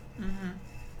done.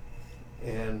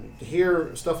 And to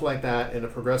hear stuff like that in a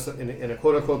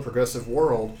quote unquote progressive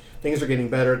world, things are getting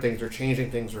better, things are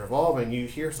changing, things are evolving. You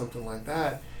hear something like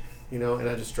that, and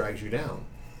that just drags you down,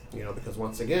 because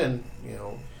once again,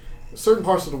 certain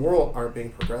parts of the world aren't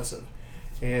being progressive.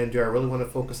 And do I really want to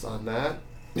focus on that?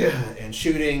 And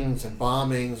shootings and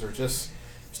bombings, or just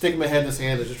sticking my head in the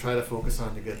sand and just try to focus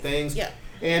on the good things? Yeah.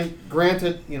 And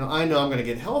granted, I know I'm going to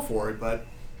get hell for it, but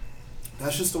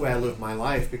that's just the way I live my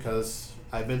life because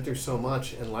I've been through so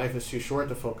much, and life is too short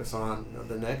to focus on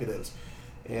the negatives.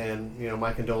 And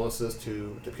my condolences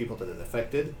to the people that it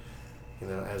affected,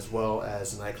 as well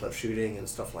as the nightclub shooting and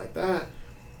stuff like that.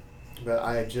 But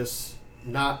I just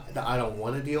I don't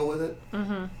want to deal with it.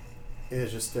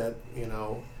 It's just that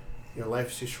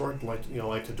life is too short like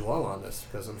to dwell on this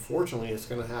because unfortunately it's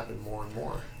going to happen more and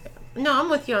more. No, I'm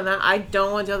with you on that. I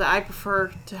don't want to do that. I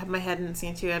prefer to have my head in the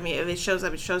sand too. I mean, if it shows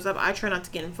up, it shows up. I try not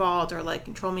to get involved or like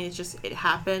control me. It's just it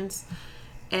happens,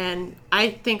 and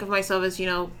I think of myself as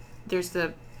there's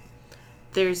the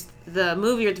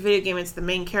movie or the video game. It's the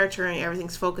main character and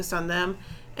everything's focused on them,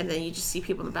 and then you just see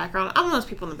people in the background. I'm one of those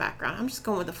people in the background. I'm just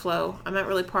going with the flow. I'm not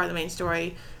really part of the main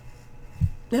story.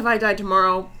 If I died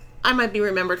tomorrow, I might be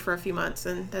remembered for a few months,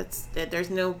 and that's it. There's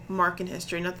no mark in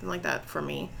history, nothing like that for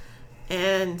me.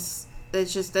 And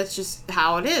that's just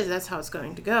how it is. That's how it's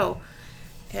going to go.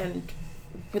 And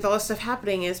with all this stuff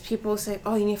happening is people say,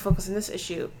 oh, you need to focus on this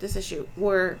issue.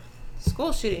 Where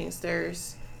school shootings,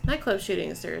 there's nightclub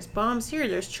shootings, there's bombs here,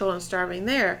 there's children starving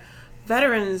there,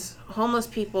 veterans, homeless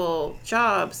people,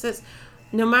 jobs.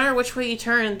 No matter which way you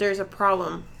turn, there's a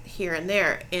problem here and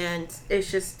there. And it's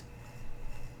just,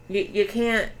 you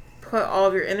can't put all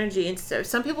of your energy into stuff.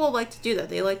 Some people like to do that.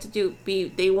 They like to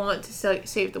they want to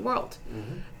save the world.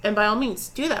 And by all means,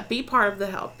 do that. Be part of the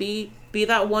help. Be be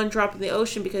that one drop in the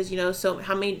ocean, because so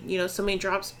many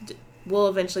drops will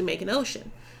eventually make an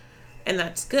ocean, and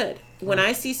that's good. When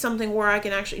I see something where I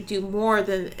can actually do more,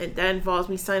 than that involves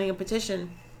me signing a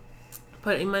petition,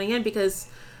 putting money in, because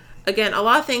again, a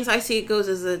lot of things I see it goes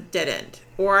as a dead end,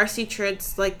 or I see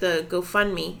trades like the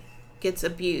GoFundMe gets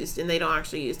abused and they don't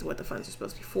actually use what the funds are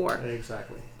supposed to be for.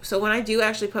 Exactly. So when I do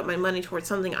actually put my money towards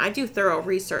something, I do thorough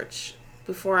research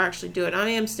before I actually do it. I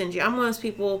am stingy. I'm one of those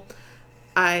people,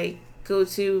 I go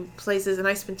to places and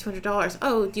I spend $200.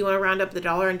 Oh, do you want to round up the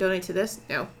dollar and donate to this?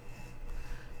 No.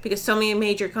 Because so many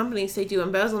major companies, they do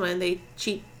embezzlement, and they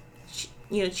cheat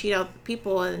out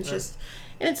people, and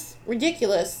it's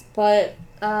ridiculous. But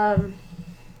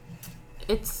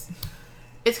it's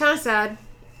kind of sad.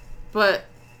 But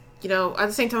at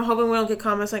the same time, I'm hoping we don't get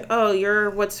comments like, "Oh,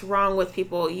 what's wrong with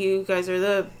people? You guys are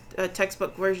the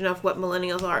textbook version of what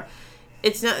millennials are."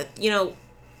 It's not.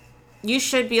 You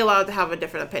should be allowed to have a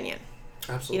different opinion.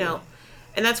 Absolutely.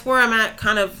 And that's where I'm at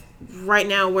kind of right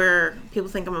now, where people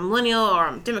think I'm a millennial, or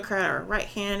I'm a Democrat, or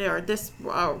right-handed, or this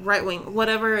right-wing,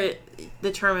 whatever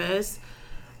the term is.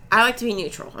 I like to be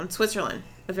neutral. I'm Switzerland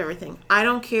of everything. I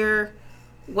don't care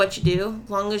what you do, as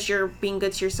long as you're being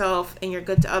good to yourself and you're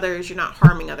good to others, you're not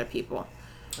harming other people.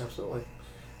 Absolutely.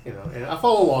 And I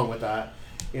follow along with that.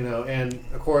 And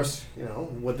of course,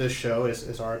 what this show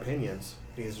is our opinions.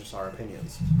 These are just our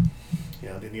opinions.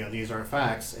 These aren't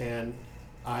facts, and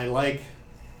I like,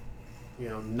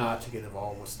 not to get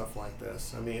involved with stuff like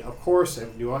this. I mean, of course,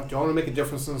 do I want to make a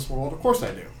difference in this world? Of course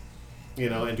I do.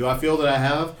 And do I feel that I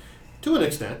have? To an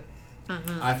extent.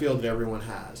 Mm-hmm. I feel that everyone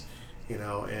has.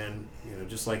 And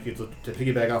just like you, to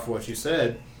piggyback off of what you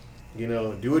said,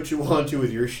 do what you want to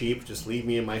with your sheep. Just leave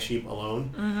me and my sheep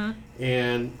alone. Mm-hmm.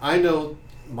 And I know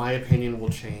my opinion will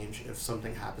change if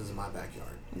something happens in my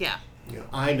backyard. Yeah.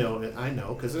 I know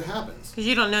because it happens. Because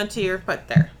you don't know until you're put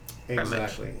there.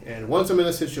 Exactly. And once I'm in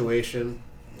a situation,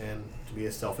 and to be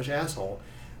a selfish asshole,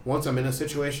 once I'm in a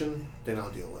situation, then I'll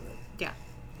deal with it. Yeah.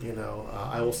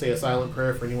 I will say a silent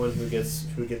prayer for anyone who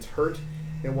gets hurt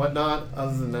and whatnot.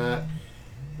 Other than that,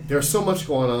 there's so much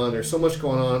going on. There's so much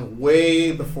going on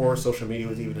way before social media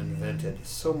was even invented.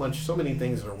 So many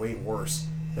things that are way worse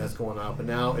that's going on. But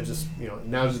now it's just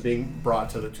just being brought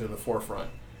to the forefront.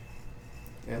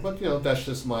 Yeah, but that's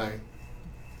just my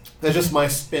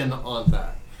spin on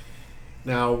that.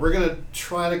 Now we're gonna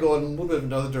try to go in a little bit of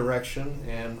another direction,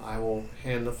 and I will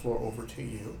hand the floor over to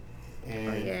you.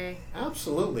 And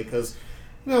absolutely, because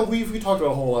we talked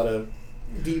about a whole lot of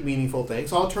deep, meaningful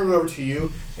things. So I'll turn it over to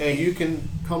you, and you can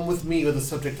come with me with a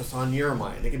subject that's on your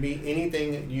mind. It can be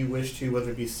anything you wish to,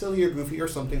 whether it be silly or goofy or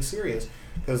something serious,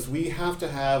 because we have to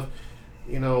have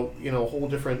a whole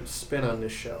different spin on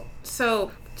this show.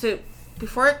 So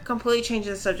before I completely change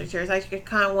the subject here, I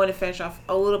kind of want to finish off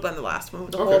a little bit on the last one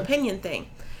with the whole opinion thing.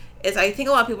 I think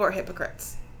a lot of people are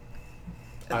hypocrites.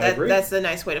 I agree. That's the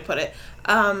nice way to put it.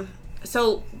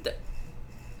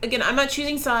 Again, I'm not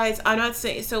choosing sides. I'm not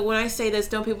saying, so when I say this,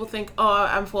 don't people think, oh,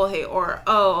 I'm full of hate, or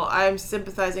oh, I'm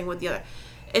sympathizing with the other.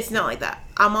 It's not like that.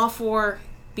 I'm all for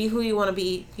be who you want to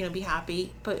be, be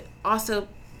happy, but also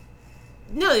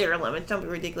know your limits. Don't be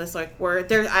ridiculous. Like I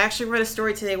actually read a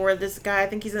story today where this guy, I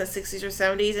think he's in the 60s or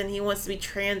 70s, and he wants to be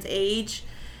trans age,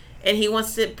 and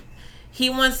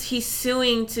he's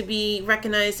suing to be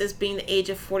recognized as being the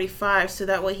age of 45, so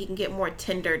that way he can get more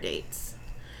Tinder dates.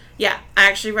 Yeah, I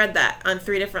actually read that on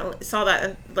saw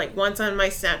that like once on my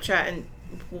Snapchat and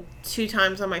 2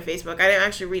 times on my Facebook. I didn't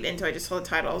actually read into it. I just saw the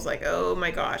title. I was like, oh my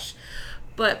gosh.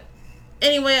 But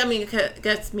anyway, I mean,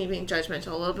 that's me being judgmental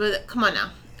a little bit. Come on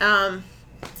now.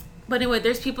 But anyway,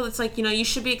 there's people that's like, you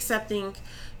should be accepting,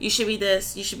 you should be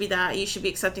this, you should be that, you should be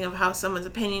accepting of how someone's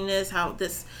opinion is, how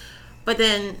this. But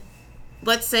then,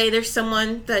 let's say there's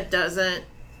someone that doesn't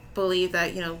believe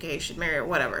that, gays should marry or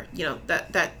whatever.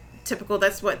 That typical,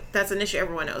 that's an issue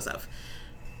everyone knows of.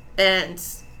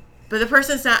 But the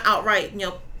person's not outright,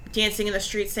 dancing in the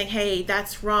streets saying, hey,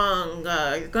 that's wrong,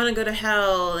 you're gonna go to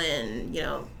hell, and,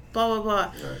 blah, blah, blah.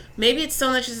 Right. Maybe it's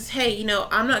someone that just says, hey,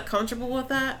 I'm not comfortable with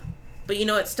that, but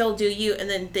still do you, and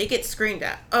then they get screamed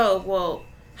at. Oh, well,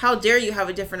 how dare you have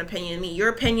a different opinion than me? Your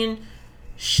opinion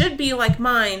should be like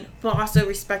mine, but also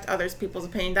respect others people's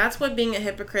opinion. That's what being a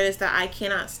hypocrite is, that I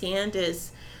cannot stand,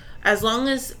 is as long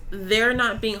as they're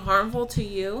not being harmful to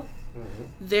you, mm-hmm.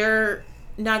 they're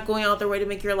not going out their way to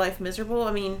make your life miserable.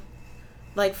 I mean,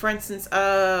 like, for instance,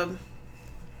 I'm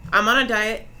on a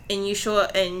diet, and you show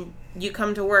up and you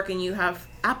come to work and you have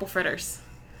apple fritters.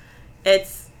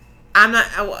 I'm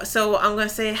going to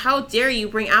say, how dare you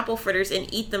bring apple fritters and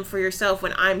eat them for yourself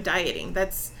when I'm dieting?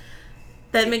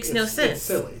 That makes no sense. It's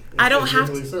silly. I don't it's have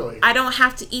really to. Silly. I don't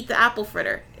have to eat the apple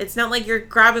fritter. It's not like you're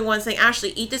grabbing one saying, "Ashley,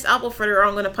 eat this apple fritter, or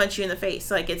I'm going to punch you in the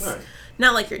face." Like it's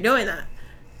not like you're doing that.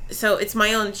 So it's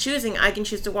my own choosing. I can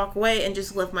choose to walk away and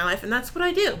just live my life, and that's what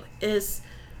I do.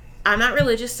 I'm not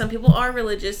religious. Some people are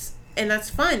religious, and that's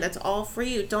fine. That's all for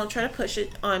you. Don't try to push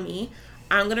it on me.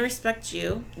 I'm going to respect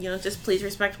you. Just please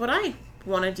respect what I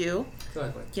want to do.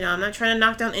 Exactly. I'm not trying to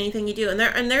knock down anything you do. And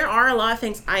there are a lot of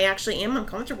things I actually am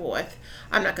uncomfortable with.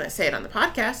 I'm not going to say it on the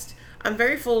podcast. I'm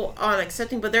very full on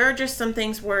accepting, but there are just some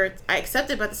things where I accept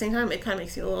it, but at the same time, it kind of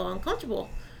makes me a little uncomfortable.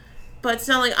 But it's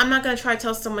not like I'm not going to try to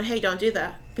tell someone, hey, don't do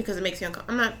that, because it makes me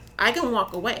uncomfortable. I can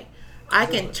walk away. I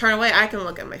can turn away. I can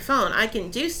look at my phone. I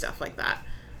can do stuff like that.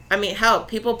 I mean, hell,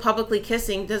 people publicly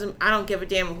kissing I don't give a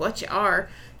damn what you are.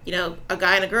 A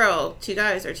guy and a girl, two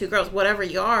guys or two girls, whatever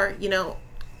you are,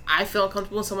 I feel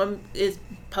uncomfortable when someone is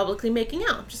publicly making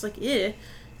out. I'm just like,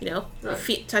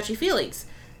 touchy feelings.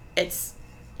 It's,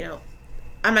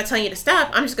 I'm not telling you to stop.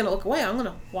 I'm just going to look away. I'm going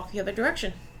to walk the other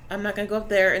direction. I'm not going to go up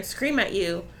there and scream at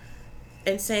you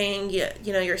and saying,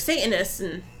 you're a Satanist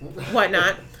and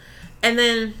whatnot. And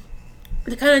then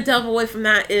to kind of delve away from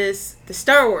that is the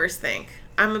Star Wars thing.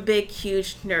 I'm a big,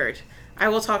 huge nerd. I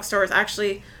will talk Star Wars.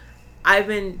 Actually, I've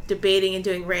been debating and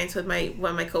doing rants with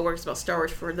one of my coworkers about Star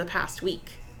Wars for the past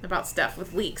week, about stuff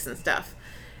with leaks and stuff.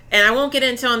 And I won't get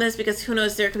into on this because who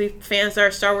knows, there could be fans that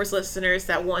are Star Wars listeners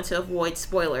that want to avoid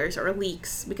spoilers or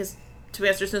leaks, because to be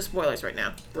honest, there's no spoilers right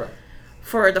now. Right.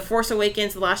 For The Force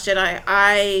Awakens, The Last Jedi,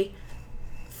 I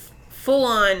full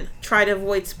on try to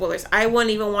avoid spoilers. I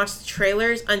wouldn't even watch the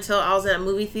trailers until I was in a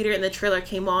movie theater and the trailer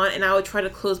came on, and I would try to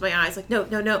close my eyes like, no.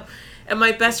 And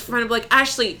my best friend would be like,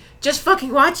 Ashley, just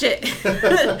fucking watch it.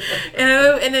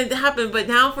 and it happened. But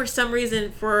now for some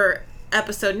reason for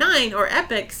episode 9 or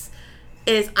epics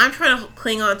is I'm trying to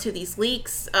cling on to these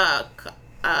leaks,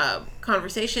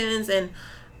 conversations, and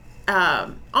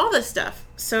all this stuff.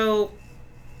 So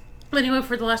anyway,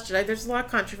 for The Last Jedi, there's a lot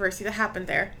of controversy that happened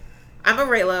there. I'm a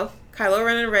Reylo, Kylo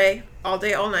Ren and Rey, all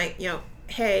day, all night,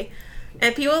 hey.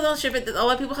 And people don't ship it. A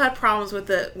lot of people had problems with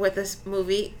this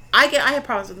movie. I had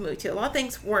problems with the movie too. A lot of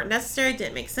things weren't necessary,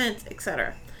 didn't make sense,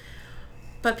 etc.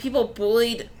 But people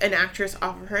bullied an actress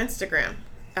off of her Instagram.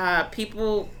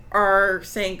 People are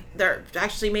saying they're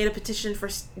actually made a petition for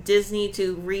Disney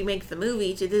to remake the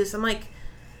movie, to do this. I'm like,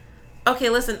 okay,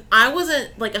 listen, I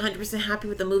wasn't like 100% happy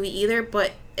with the movie either,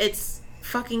 but it's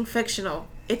fucking fictional.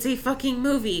 It's a fucking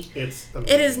movie. It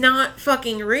is not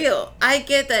fucking real. I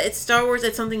get that it's Star Wars.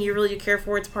 It's something you really do care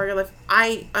for. It's part of your life.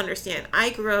 I understand.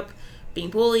 I grew up being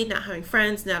bullied, not having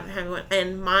friends, not having one,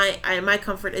 and my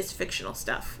comfort is fictional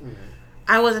stuff. Mm-hmm.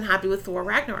 I wasn't happy with Thor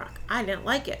Ragnarok. I didn't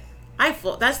like it.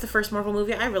 That's the first Marvel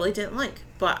movie I really didn't like.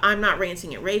 But I'm not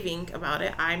ranting and raving about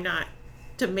it. I'm not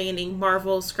demanding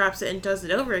Marvel scraps it and does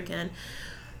it over again.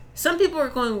 Some people are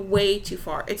going way too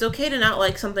far. It's okay to not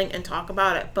like something and talk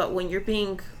about it, but when you're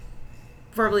being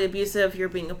verbally abusive, you're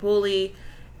being a bully,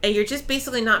 and you're just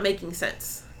basically not making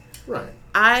sense. Right.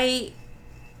 I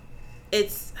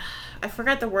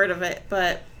forgot the word of it,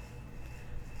 but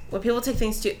when people take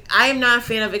things I am not a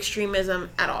fan of extremism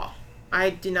at all. I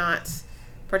do not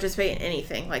participate in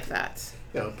anything like that.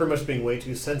 Pretty much being way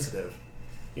too sensitive,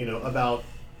 about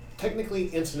technically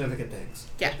insignificant things.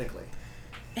 Yeah. Technically.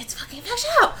 It's fucking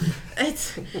fictional.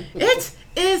 It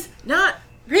is not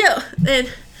real.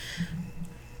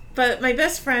 But my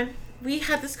best friend,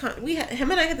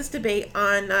 him and I had this debate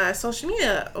on social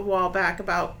media a while back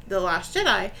about The Last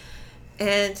Jedi,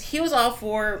 and he was all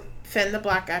for Finn, the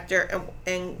black actor,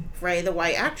 and Rey, the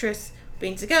white actress,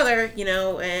 being together,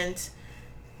 and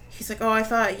he's like, oh, I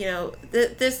thought,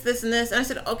 this, and this, and I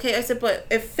said, okay, but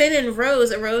if Finn and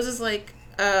Rose is like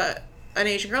an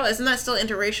Asian girl, isn't that still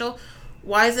interracial?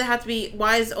 Why does it have to be?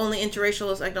 Why is only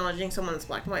interracial is acknowledging someone that's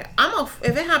black and white?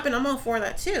 If it happened, I'm all for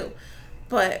that too.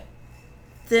 But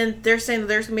then they're saying that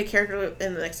there's gonna be a character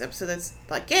in the next episode that's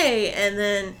like gay, and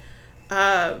then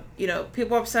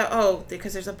people are upset. Oh,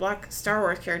 because there's a black Star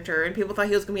Wars character, and people thought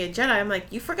he was gonna be a Jedi. I'm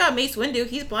like, you forgot Mace Windu.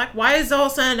 He's black. Why is all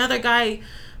of a sudden another guy?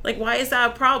 Like, why is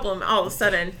that a problem all of a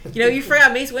sudden? You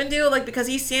forgot Mace Windu, like because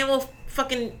he's Samuel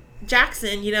fucking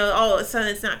Jackson. All of a sudden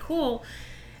it's not cool.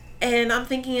 And I'm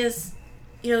thinking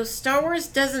Star Wars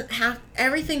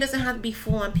everything doesn't have to be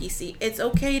full on PC. It's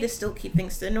okay to still keep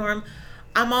things to the norm.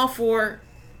 I'm all for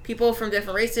people from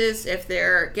different races. If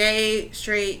they're gay,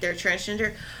 straight, they're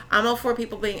transgender, I'm all for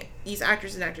people being these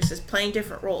actors and actresses playing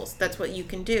different roles. That's what you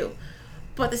can do.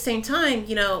 But at the same time,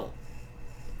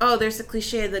 there's the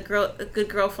cliche of a good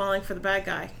girl falling for the bad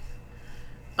guy.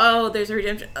 oh, there's a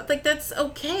redemption. Like, that's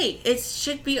okay. It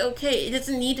should be okay. It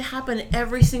doesn't need to happen in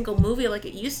every single movie like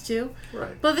it used to.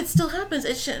 Right. But if it still happens,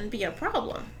 it shouldn't be a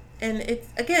problem. And it's,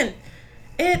 again,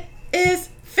 it is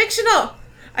fictional.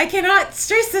 I cannot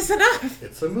stress this enough.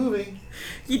 It's a movie.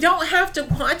 You don't have to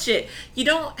watch it. You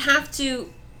don't have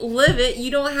to live it. You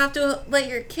don't have to let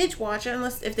your kids watch it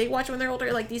unless if they watch it when they're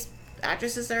older. Like these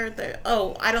actresses are there.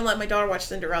 Oh, I don't let my daughter watch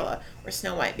Cinderella or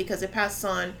Snow White because it passes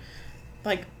on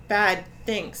like bad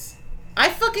things. I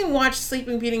fucking watch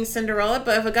Sleeping Beauty and Cinderella,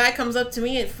 but if a guy comes up to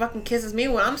me and fucking kisses me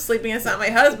when I'm sleeping, it's not my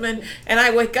husband, and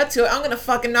I wake up to it, I'm gonna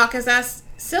fucking knock his ass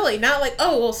silly. Not like,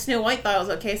 oh, well, Snow White thought it was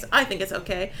okay, so I think it's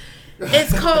okay.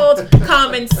 It's called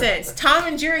common sense. Tom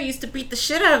and Jerry used to beat the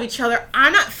shit out of each other.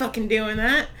 I'm not fucking doing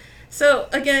that. So,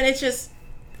 again, it's just...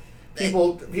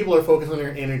 People are focusing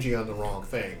their energy on the wrong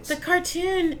things. The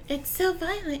cartoon, it's so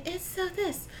violent. It's so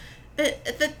this.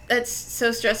 That's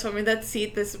so stressful for me. This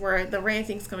is where the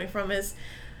ranting's coming from is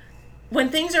when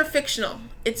things are fictional,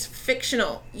 it's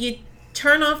fictional. You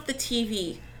turn off the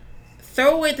TV,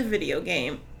 throw away the video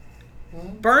game,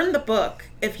 burn the book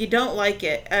if you don't like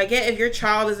it. I get if your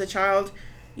child is a child,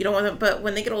 you don't want them, but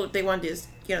when they get older, they want to do this,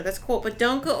 that's cool. But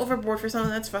don't go overboard for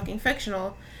something that's fucking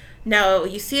fictional. Now,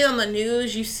 you see it on the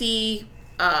news, you see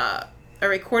a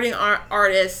recording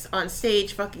artist on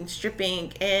stage fucking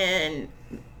stripping and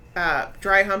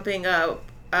dry humping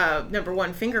number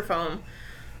one finger foam,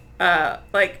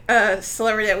 like a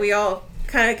celebrity that we all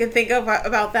kind of can think of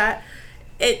about that.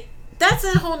 That's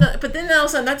a whole nother, but then all of a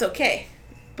sudden that's okay.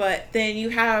 But then you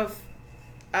have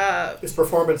it's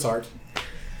performance art.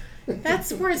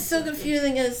 That's where it's so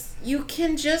confusing is you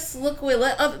can just look away.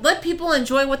 Let people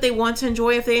enjoy what they want to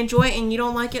enjoy. If they enjoy it and you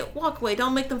don't like it, walk away.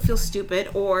 Don't make them feel stupid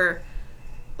or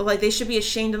like they should be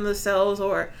ashamed of themselves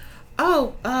or,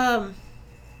 I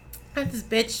had this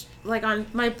bitch like on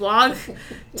my blog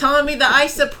telling me that I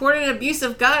supported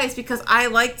abusive guys because I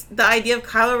liked the idea of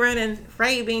Kylo Ren and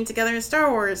Rey being together in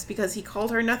Star Wars because he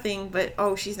called her nothing, but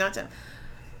she's not to.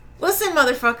 Listen,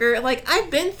 motherfucker, like,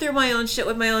 I've been through my own shit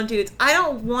with my own dudes. I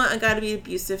don't want a guy to be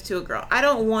abusive to a girl. I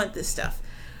don't want this stuff.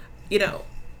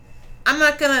 I'm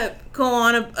not gonna go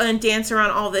on and dance around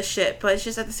all this shit, but it's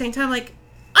just at the same time, like,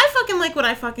 I fucking like what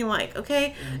I fucking like,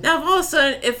 okay? Mm-hmm. Now, if all of a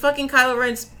sudden, if fucking Kylo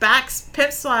Ren's backs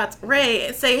pimp slots Rey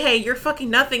and say, hey, you're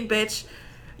fucking nothing, bitch.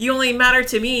 You only matter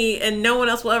to me and no one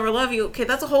else will ever love you. Okay,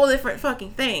 that's a whole different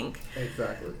fucking thing.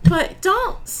 Exactly. But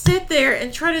don't sit there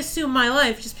and try to assume my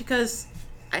life just because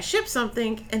I ship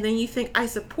something and then you think I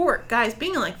support guys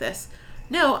being like this.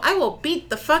 No, I will beat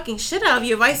the fucking shit out of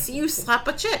you if I see you slap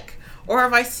a chick. Or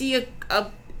if I see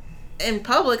in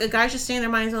public, a guy just standing there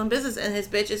minding his own business and his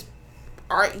bitch is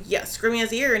screaming in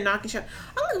his ear and knocking shit.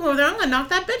 I'm gonna go over there, I'm gonna knock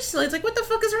that bitch silly. It's like, what the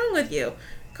fuck is wrong with you?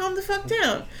 Calm the fuck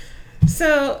down.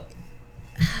 So...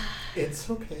 It's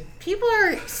okay. People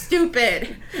are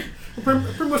stupid.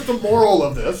 Pretty much the moral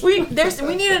of this. We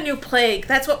need a new plague.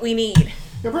 That's what we need.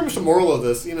 Yeah, pretty much the moral of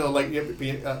this,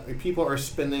 people are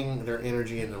spending their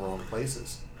energy in the wrong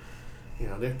places.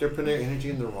 They're putting their energy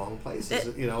in the wrong places.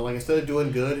 Like instead of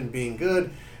doing good and being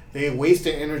good, they waste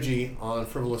their energy on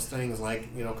frivolous things like,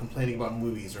 complaining about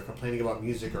movies or complaining about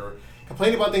music or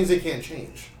complaining about things they can't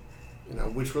change,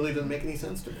 which really doesn't make any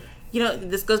sense to me.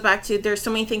 This goes back to there's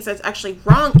so many things that's actually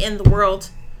wrong in the world.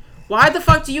 Why the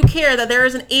fuck do you care that there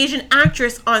is an Asian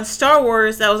actress on Star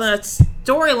Wars that was on a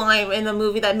storyline in the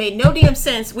movie that made no damn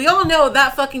sense? We all know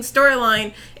that fucking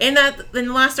storyline in the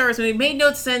last Star Wars movie made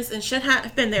no sense and should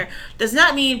have been there. Does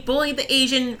not mean bully the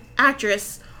Asian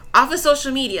actress off of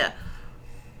social media.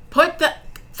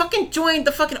 Join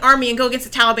the fucking army and go against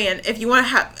the Taliban if you want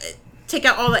to take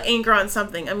out all the anger on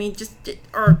something. I mean,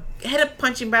 or hit a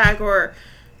punching bag or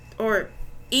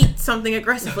eat something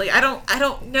aggressively. I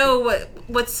don't know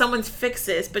what someone's fix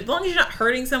is, but as long as you're not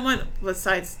hurting someone,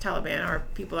 besides Taliban or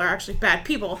people are actually bad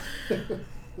people.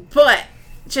 But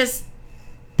just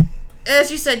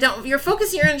as you said, you're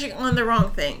focusing your energy on the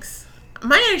wrong things.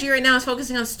 My energy right now is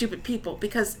focusing on stupid people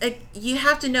because you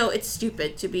have to know it's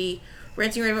stupid to be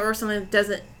ranting over something that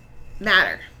doesn't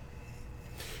matter.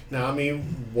 Now, I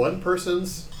mean, one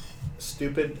person's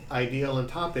stupid ideal and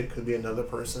topic could be another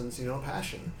person's,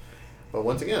 passion. But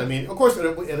once again, I mean, of course,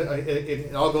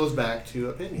 it all goes back to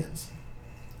opinions.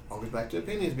 Always back to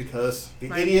opinions because the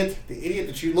idiot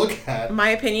that you look at.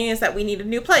 My opinion is that we need a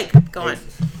new plague. Go on.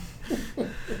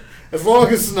 As long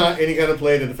as it's not any kind of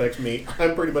plague that affects me,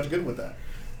 I'm pretty much good with that.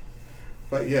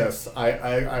 But yes,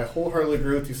 I wholeheartedly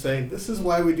agree with you saying this is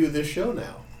why we do this show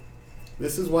now.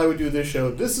 This is why we do this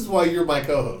show. This is why you're my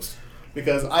co-host.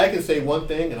 Because I can say one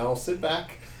thing and I'll sit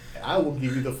back and I will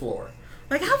give you the floor.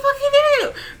 Like, how fucking dare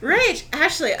you? Rage,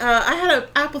 Ashley, I had an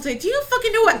apple today. Do you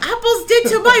fucking know what apples did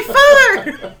to my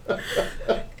father?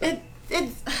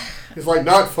 It's like,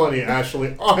 not funny,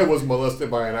 Ashley. I was molested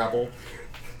by an apple.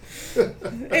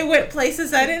 It went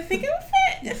places I didn't think it would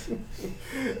fit.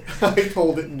 I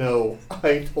told it no.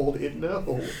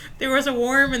 There was a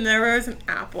worm and there was an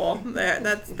apple.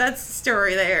 That's the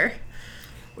story there.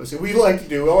 Listen, we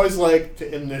always like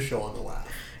to end this show on the laugh.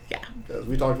 Yeah. Because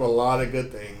we talked about a lot of good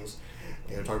things.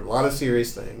 Talked about a lot of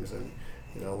serious things. And,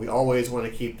 we always want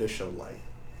to keep this show light.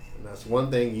 And that's one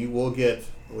thing you will get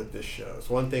with this show. It's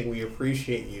one thing we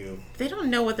appreciate you. They don't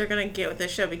know what they're going to get with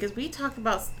this show because we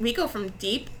go from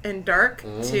deep and dark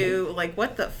to, like,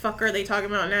 what the fuck are they talking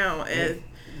about now?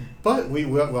 But we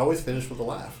always finish with a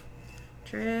laugh.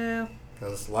 True.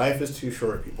 Because life is too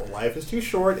short, people. Life is too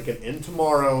short. It can end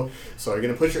tomorrow. So you're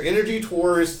going to put your energy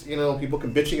towards, people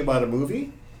bitching about a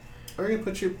movie? Or you're going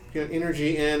to put your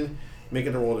energy in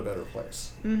making the world a better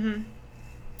place? Mm-hmm.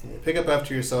 Pick up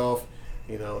after yourself.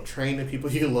 Train the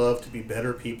people you love to be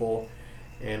better people.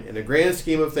 And in the grand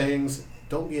scheme of things,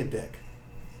 don't be a dick.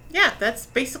 Yeah, that's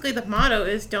basically the motto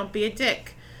is don't be a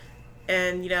dick.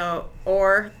 And,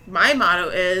 or my motto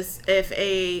is if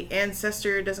a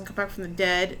ancestor doesn't come back from the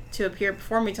dead to appear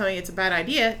before me telling me it's a bad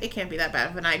idea, it can't be that bad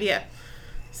of an idea.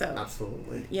 So,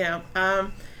 absolutely.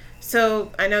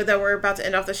 So I know that we're about to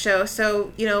end off the show.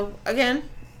 So, again,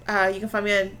 you can find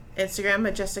me on Instagram,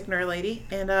 Majestic Nerd Lady.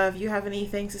 And if you have any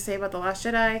things to say about The Last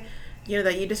Jedi,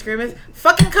 that you disagree with,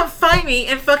 fucking come find me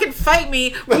and fucking fight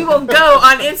me. We will go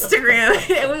on Instagram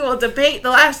and we will debate The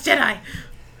Last Jedi.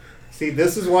 See,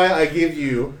 this is why I give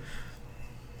you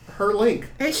her link.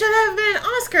 It should have been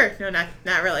Oscar. No,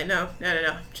 not really. No.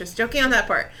 Just joking on that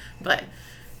part. But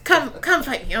come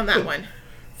fight me on that one.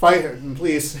 Fight her, and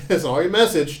please. It's all your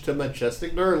message to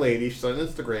Majestic Nerd Lady. She's on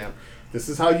Instagram. This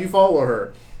is how you follow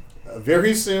her.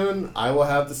 Very soon, I will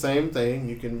have the same thing.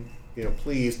 You can,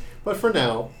 please. But for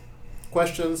now,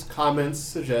 questions, comments,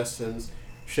 suggestions,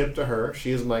 ship to her. She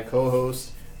is my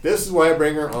co-host. This is why I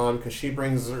bring her on, because she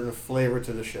brings a certain flavor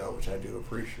to the show, which I do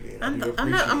appreciate. I'm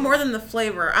more than the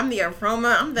flavor. I'm the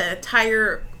aroma. I'm the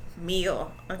entire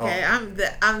meal. Okay,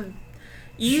 oh.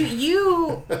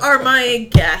 You are my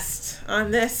guest on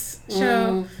this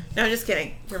show. No, I'm just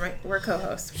kidding. We're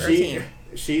co-hosts. We're a team.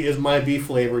 She is my beef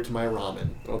flavor to my ramen.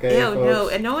 Okay. Ew, no,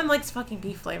 and no one likes fucking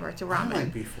beef flavor to ramen. I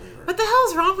like beef flavor. What the hell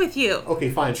is wrong with you? Okay,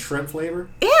 fine. Shrimp flavor.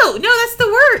 Ew, no, that's the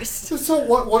worst. So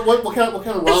what kind of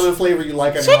ramen flavor you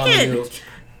like on ramen noodles?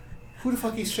 Who the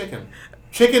fuck eats chicken?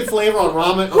 Chicken flavor on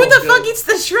ramen? Who the fuck eats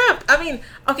the shrimp? I mean,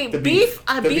 okay, the beef.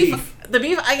 The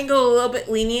beef I can go a little bit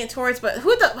lenient towards, but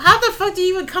how the fuck do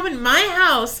you even come in my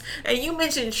house and you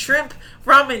mentioned shrimp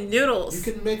ramen noodles?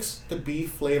 You can mix the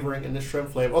beef flavoring and the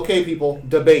shrimp flavor. Okay, people,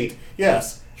 debate.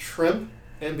 Yes, shrimp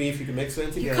and beef, you can mix it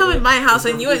in together. You come in my house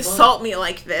and you insult me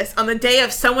like this on the day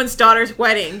of someone's daughter's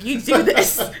wedding. You do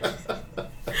this.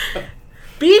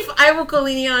 Beef, I will go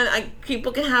lenient on.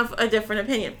 People can have a different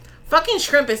opinion. Fucking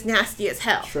shrimp is nasty as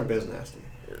hell. Shrimp is nasty.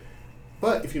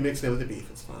 But if you mix it with the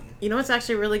beef, it's fine. You know what's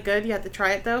actually really good? You have to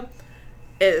try it, though.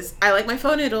 Is I like my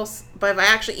pho noodles, but if I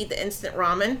actually eat the instant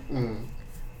ramen,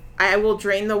 I will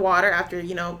drain the water after,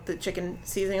 the chicken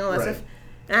seasoning and all that stuff.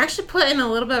 And I actually put in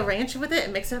a little bit of ranch with it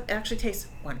and mix it up. It actually tastes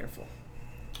wonderful.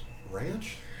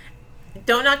 Ranch?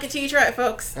 Don't knock it till you try it,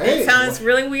 folks. Hey, it sounds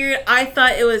really weird. I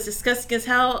thought it was disgusting as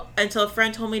hell until a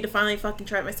friend told me to finally fucking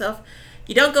try it myself.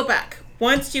 You don't go back.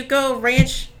 Once you go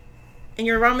ranch in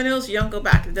your ramen noodles, you don't go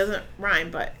back. It doesn't rhyme,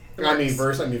 but it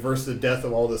works. versus the death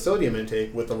of all the sodium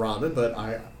intake with the ramen, but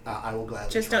I will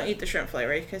gladly just try. Don't eat the shrimp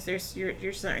flavor because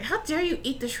you're sorry. How dare you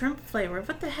eat the shrimp flavor?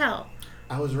 What the hell?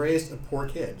 I was raised a poor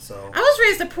kid, so I was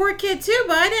raised a poor kid too,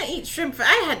 but I didn't eat shrimp.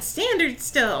 I had standards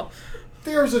still.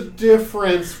 There's a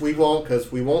difference. We won't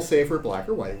say if we're black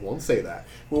or white. We won't say that.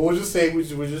 We'll just say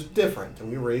we're just different, and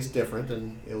we were raised different,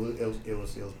 and it was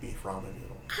beef ramen noodle.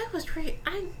 I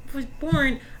was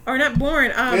born, or not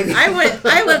born.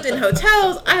 I lived in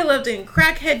hotels. I lived in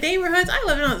crackhead neighborhoods. I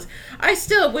lived in all this. I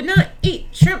still would not eat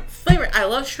shrimp flavored. I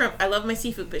love shrimp. I love my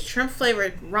seafood, but shrimp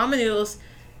flavored ramen noodles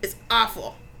is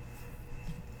awful.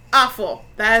 Awful.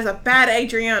 That is a bad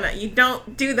Adriana. You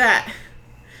don't do that.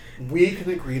 We can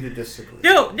agree to disagree.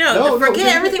 No.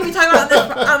 Forget everything we talk about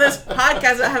on this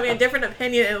podcast about having a different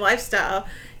opinion and lifestyle.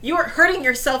 You are hurting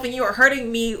yourself and you are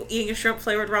hurting me eating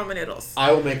shrimp-flavored ramen noodles.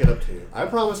 I will make it up to you. I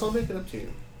promise I'll make it up to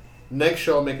you. Next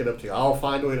show I'll make it up to you. I'll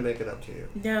find a way to make it up to you.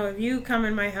 No, if you come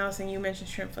in my house and you mention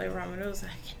shrimp-flavored ramen noodles, I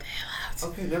get the hell out.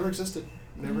 Okay, never existed.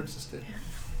 Never existed.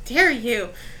 Dare you.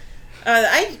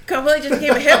 I completely just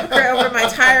became a hypocrite over my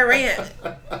entire rant.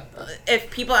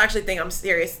 If people actually think I'm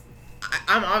serious,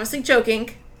 I'm obviously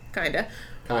joking. Kinda.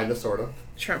 Sorta.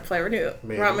 Shrimp flavored noodle.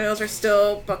 Maybe. Ramen noodles are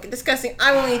still fucking disgusting.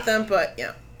 I won't eat them, but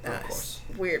Of course.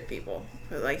 weird people.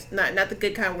 Like not the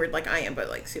good kind of weird like I am, but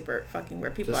like super fucking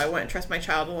weird people. I wouldn't trust my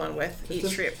child alone with eat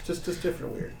shrimp. Just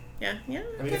different weird. Yeah.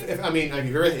 Okay. I mean, if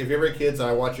you're ever kids,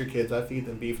 I watch your kids. I feed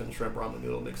them beef and shrimp ramen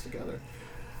noodle mixed together.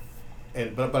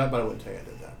 But I wouldn't tell you I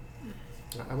did that.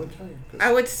 I wouldn't tell you.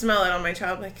 I would smell it on my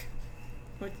child. Like,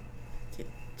 what? Did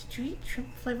you eat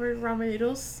shrimp flavored ramen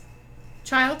noodles?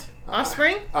 Child?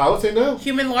 Offspring? I would say no.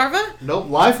 Human larva? Nope.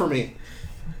 Lie for me.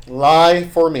 Lie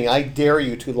for me. I dare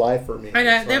you to lie for me. I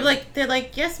know. They're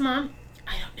like, yes, Mom.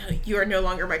 I don't know. You are no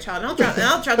longer my child. And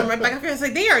I'll drop them right back up here. It's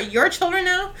like, they are your children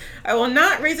now. I will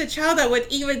not raise a child that would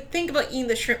even think about eating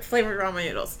the shrimp flavored ramen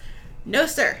noodles. No,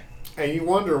 sir. And you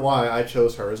wonder why I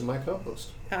chose her as my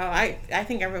co-host. Oh, I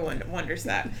think everyone wonders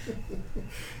that.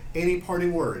 Any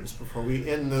parting words before we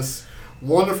end this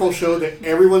wonderful show that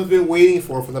everyone's been waiting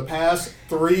for the past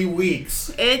 3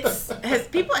 weeks?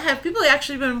 Have people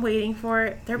actually been waiting for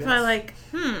it? They're probably like,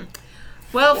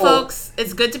 Well, folks,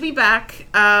 it's good to be back.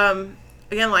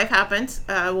 Again, life happens.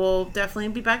 We'll definitely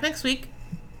be back next week.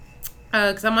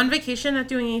 Because I'm on vacation, not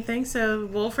doing anything, so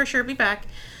we'll for sure be back.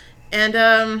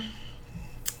 And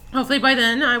hopefully by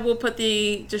then I will put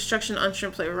the destruction on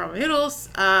shrimp flavored ramen noodles.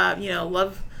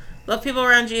 Love people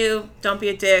around you. Don't be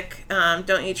a dick.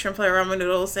 Don't eat shrimp flavored ramen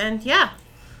noodles. And yeah.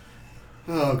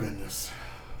 Oh, goodness.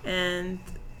 And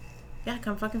yeah,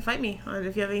 come fucking fight me.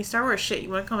 If you have any Star Wars shit you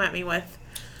want to come at me with.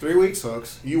 3 weeks,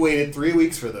 folks. You waited 3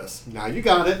 weeks for this. Now you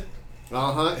got it.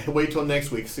 Wait till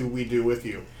next week. See what we do with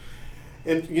you.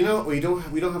 And we don't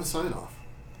have a sign off.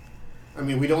 I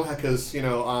mean, we don't have, because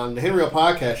on the Henry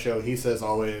podcast show he says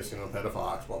always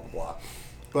pedophile, blah blah blah.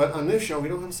 But on this show we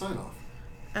don't have a sign off.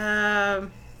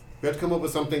 We have to come up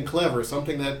with something clever,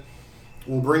 something that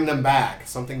will bring them back,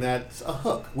 something that's a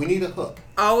hook. We need a hook.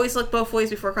 Always look both ways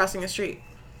before crossing the street.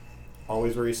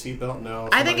 Always wear your seatbelt. No.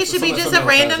 I think it should be just a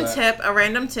random tip. A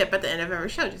random tip at the end of every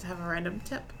show. Just have a random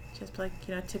tip. Just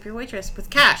tip your waitress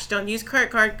with cash. Don't use credit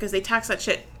card because they tax that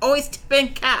shit. Always tip in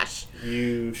cash.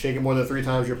 You shake it more than 3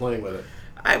 times, you're playing with it.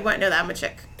 I wouldn't know that. I'm a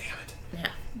chick. Damn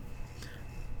it.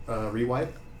 Yeah.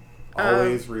 Rewipe.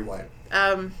 Always rewipe.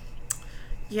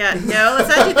 Yeah. No.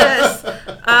 Let's not do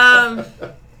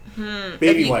this.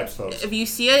 Baby wipes, folks. If you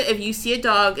see a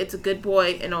dog, it's a good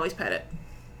boy, and always pet it.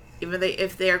 Even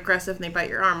if they're aggressive and they bite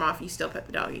your arm off, you still pet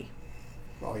the doggy.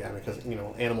 Oh yeah, because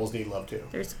animals need love too.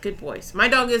 There's good boys. My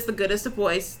dog is the goodest of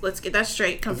boys. Let's get that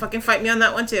straight. Come fucking fight me on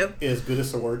that one too. Is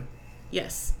goodest a word?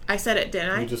 Yes, I said it, didn't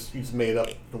I? You just made up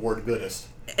the word goodest.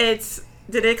 Did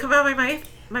it come out of my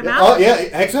mouth? Oh yeah,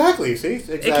 exactly. See,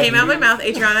 exactly. It came out of my mouth,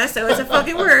 Adriana. So it's a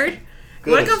fucking word. Goodest.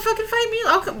 Want to come fucking fight me?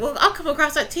 I'll come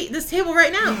across this table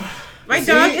right now. My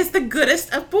dog is the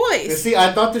goodest of boys. You see,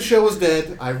 I thought the show was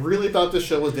dead. I really thought the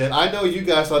show was dead. I know you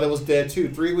guys thought it was dead too.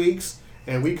 3 weeks.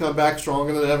 And we come back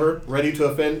stronger than ever, ready to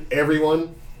offend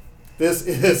everyone. This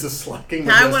is a slacking.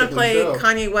 Now I want to play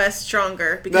Kanye West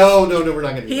stronger. Because no, we're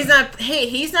not going to do that.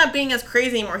 He's not being as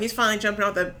crazy anymore. He's finally jumping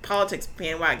off the politics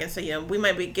bandwagon. So, we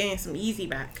might be getting some easy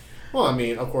back. Well, I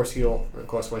mean, of course,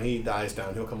 when he dies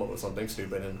down, he'll come up with something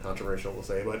stupid and controversial, we'll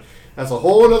say. But that's a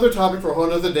whole other topic for a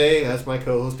whole other day, as my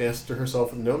co-host dances to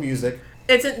herself with no music.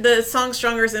 The song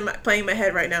Stronger is playing in my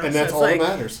head right now. And that's all that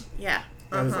matters. Yeah.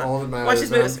 That is all that matters. Watch his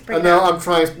moves. I'm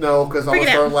trying. No, because I'm going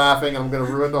to start laughing. I'm going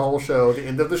to ruin the whole show. The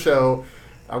end of the show.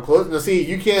 I'm closing. See,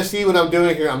 you can't see what I'm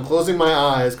doing here. I'm closing my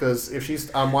eyes because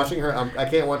I'm watching her. I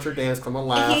can't watch her dance. I'm going to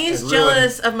laugh. He's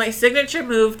jealous of my signature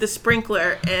move, the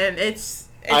sprinkler, and it's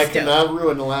I cannot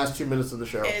ruin the last 2 minutes of the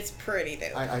show. It's pretty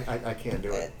dope. I can't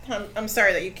do it. I'm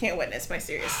sorry that you can't witness my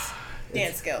serious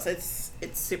dance skills.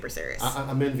 It's super serious.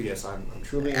 I'm envious. I'm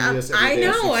truly envious. I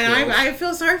know, and I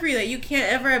feel sorry for you that you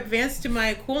can't ever advance to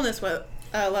my coolness with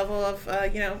level of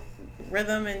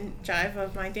rhythm and jive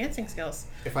of my dancing skills.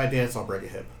 If I dance, I'll break a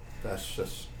hip. That's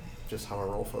just how I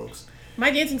roll, folks. My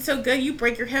dancing's so good, you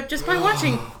break your hip just by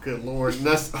watching. Oh, good Lord. And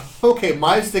that's okay.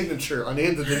 My signature on the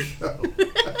end of this show.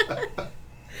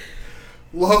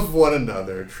 Love one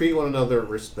another. Treat one another with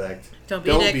respect. Don't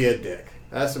be a dick.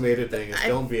 That's the major thing.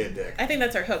 Don't be a dick. I think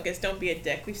that's our hook. Is don't be a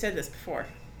dick. We've said this before.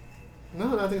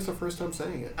 No, I think it's the first time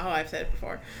saying it. Oh, I've said it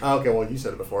before. Okay, well, you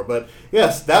said it before. But,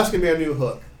 yes, that's going to be our new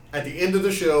hook. At the end of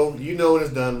the show, when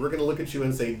it's done, we're going to look at you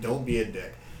and say, don't be a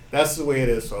dick. That's the way it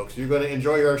is, folks. You're going to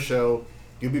enjoy our show.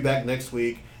 You'll be back next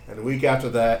week, and the week after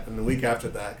that, and the week after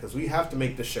that, because we have to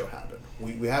make this show happen.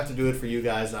 We have to do it for you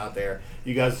guys out there.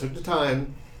 You guys took the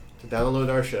time to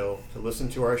download our show, to listen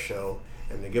to our show,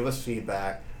 and to give us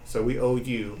feedback. So we owe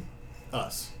you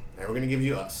us. And we're going to give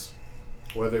you us.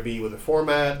 Whether it be with a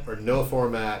format or no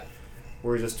format,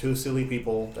 We're just two silly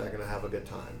people that are going to have a good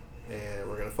time. And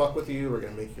we're going to fuck with you. We're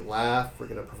going to make you laugh. We're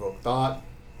going to provoke thought.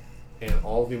 And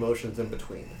all the emotions in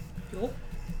between. Cool.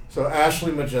 So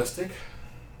Ashley Majestic,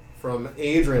 from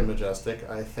Adrian Majestic,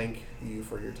 I thank you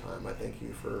for your time. I thank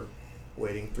you for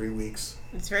waiting 3 weeks.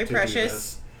 It's very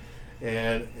precious.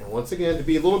 And once again, to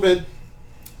be a little bit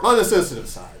on the sensitive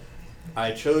side,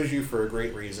 I chose you for a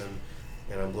great reason,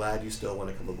 and I'm glad you still want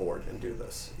to come aboard and do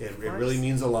this. It really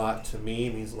means a lot to me.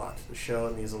 It means a lot to the show.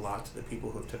 It means a lot to the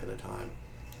people who have taken the time,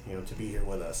 to be here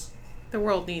with us. The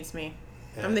world needs me.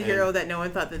 I'm the hero that no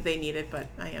one thought that they needed, but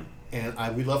I am.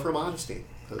 And we love her modesty.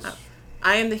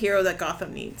 I am the hero that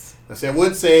Gotham needs. I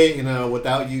would say,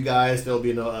 without you guys, there'll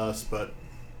be no us, but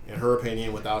in her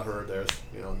opinion, without her, there's,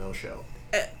 no show.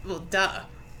 Well, duh.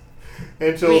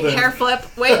 Until then. Hair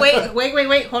flip.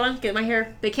 Wait. Hold on. Get my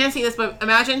hair. They can't see this, but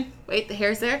imagine. Wait, the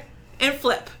hair's there. And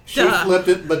flip. She flipped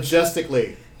it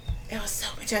majestically. It was so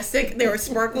majestic. There were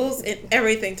sparkles and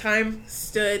everything. Time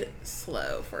stood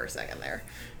slow for a second there.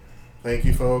 Thank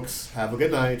you, folks. Have a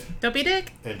good night. Don't be a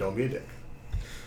dick. And don't be a dick.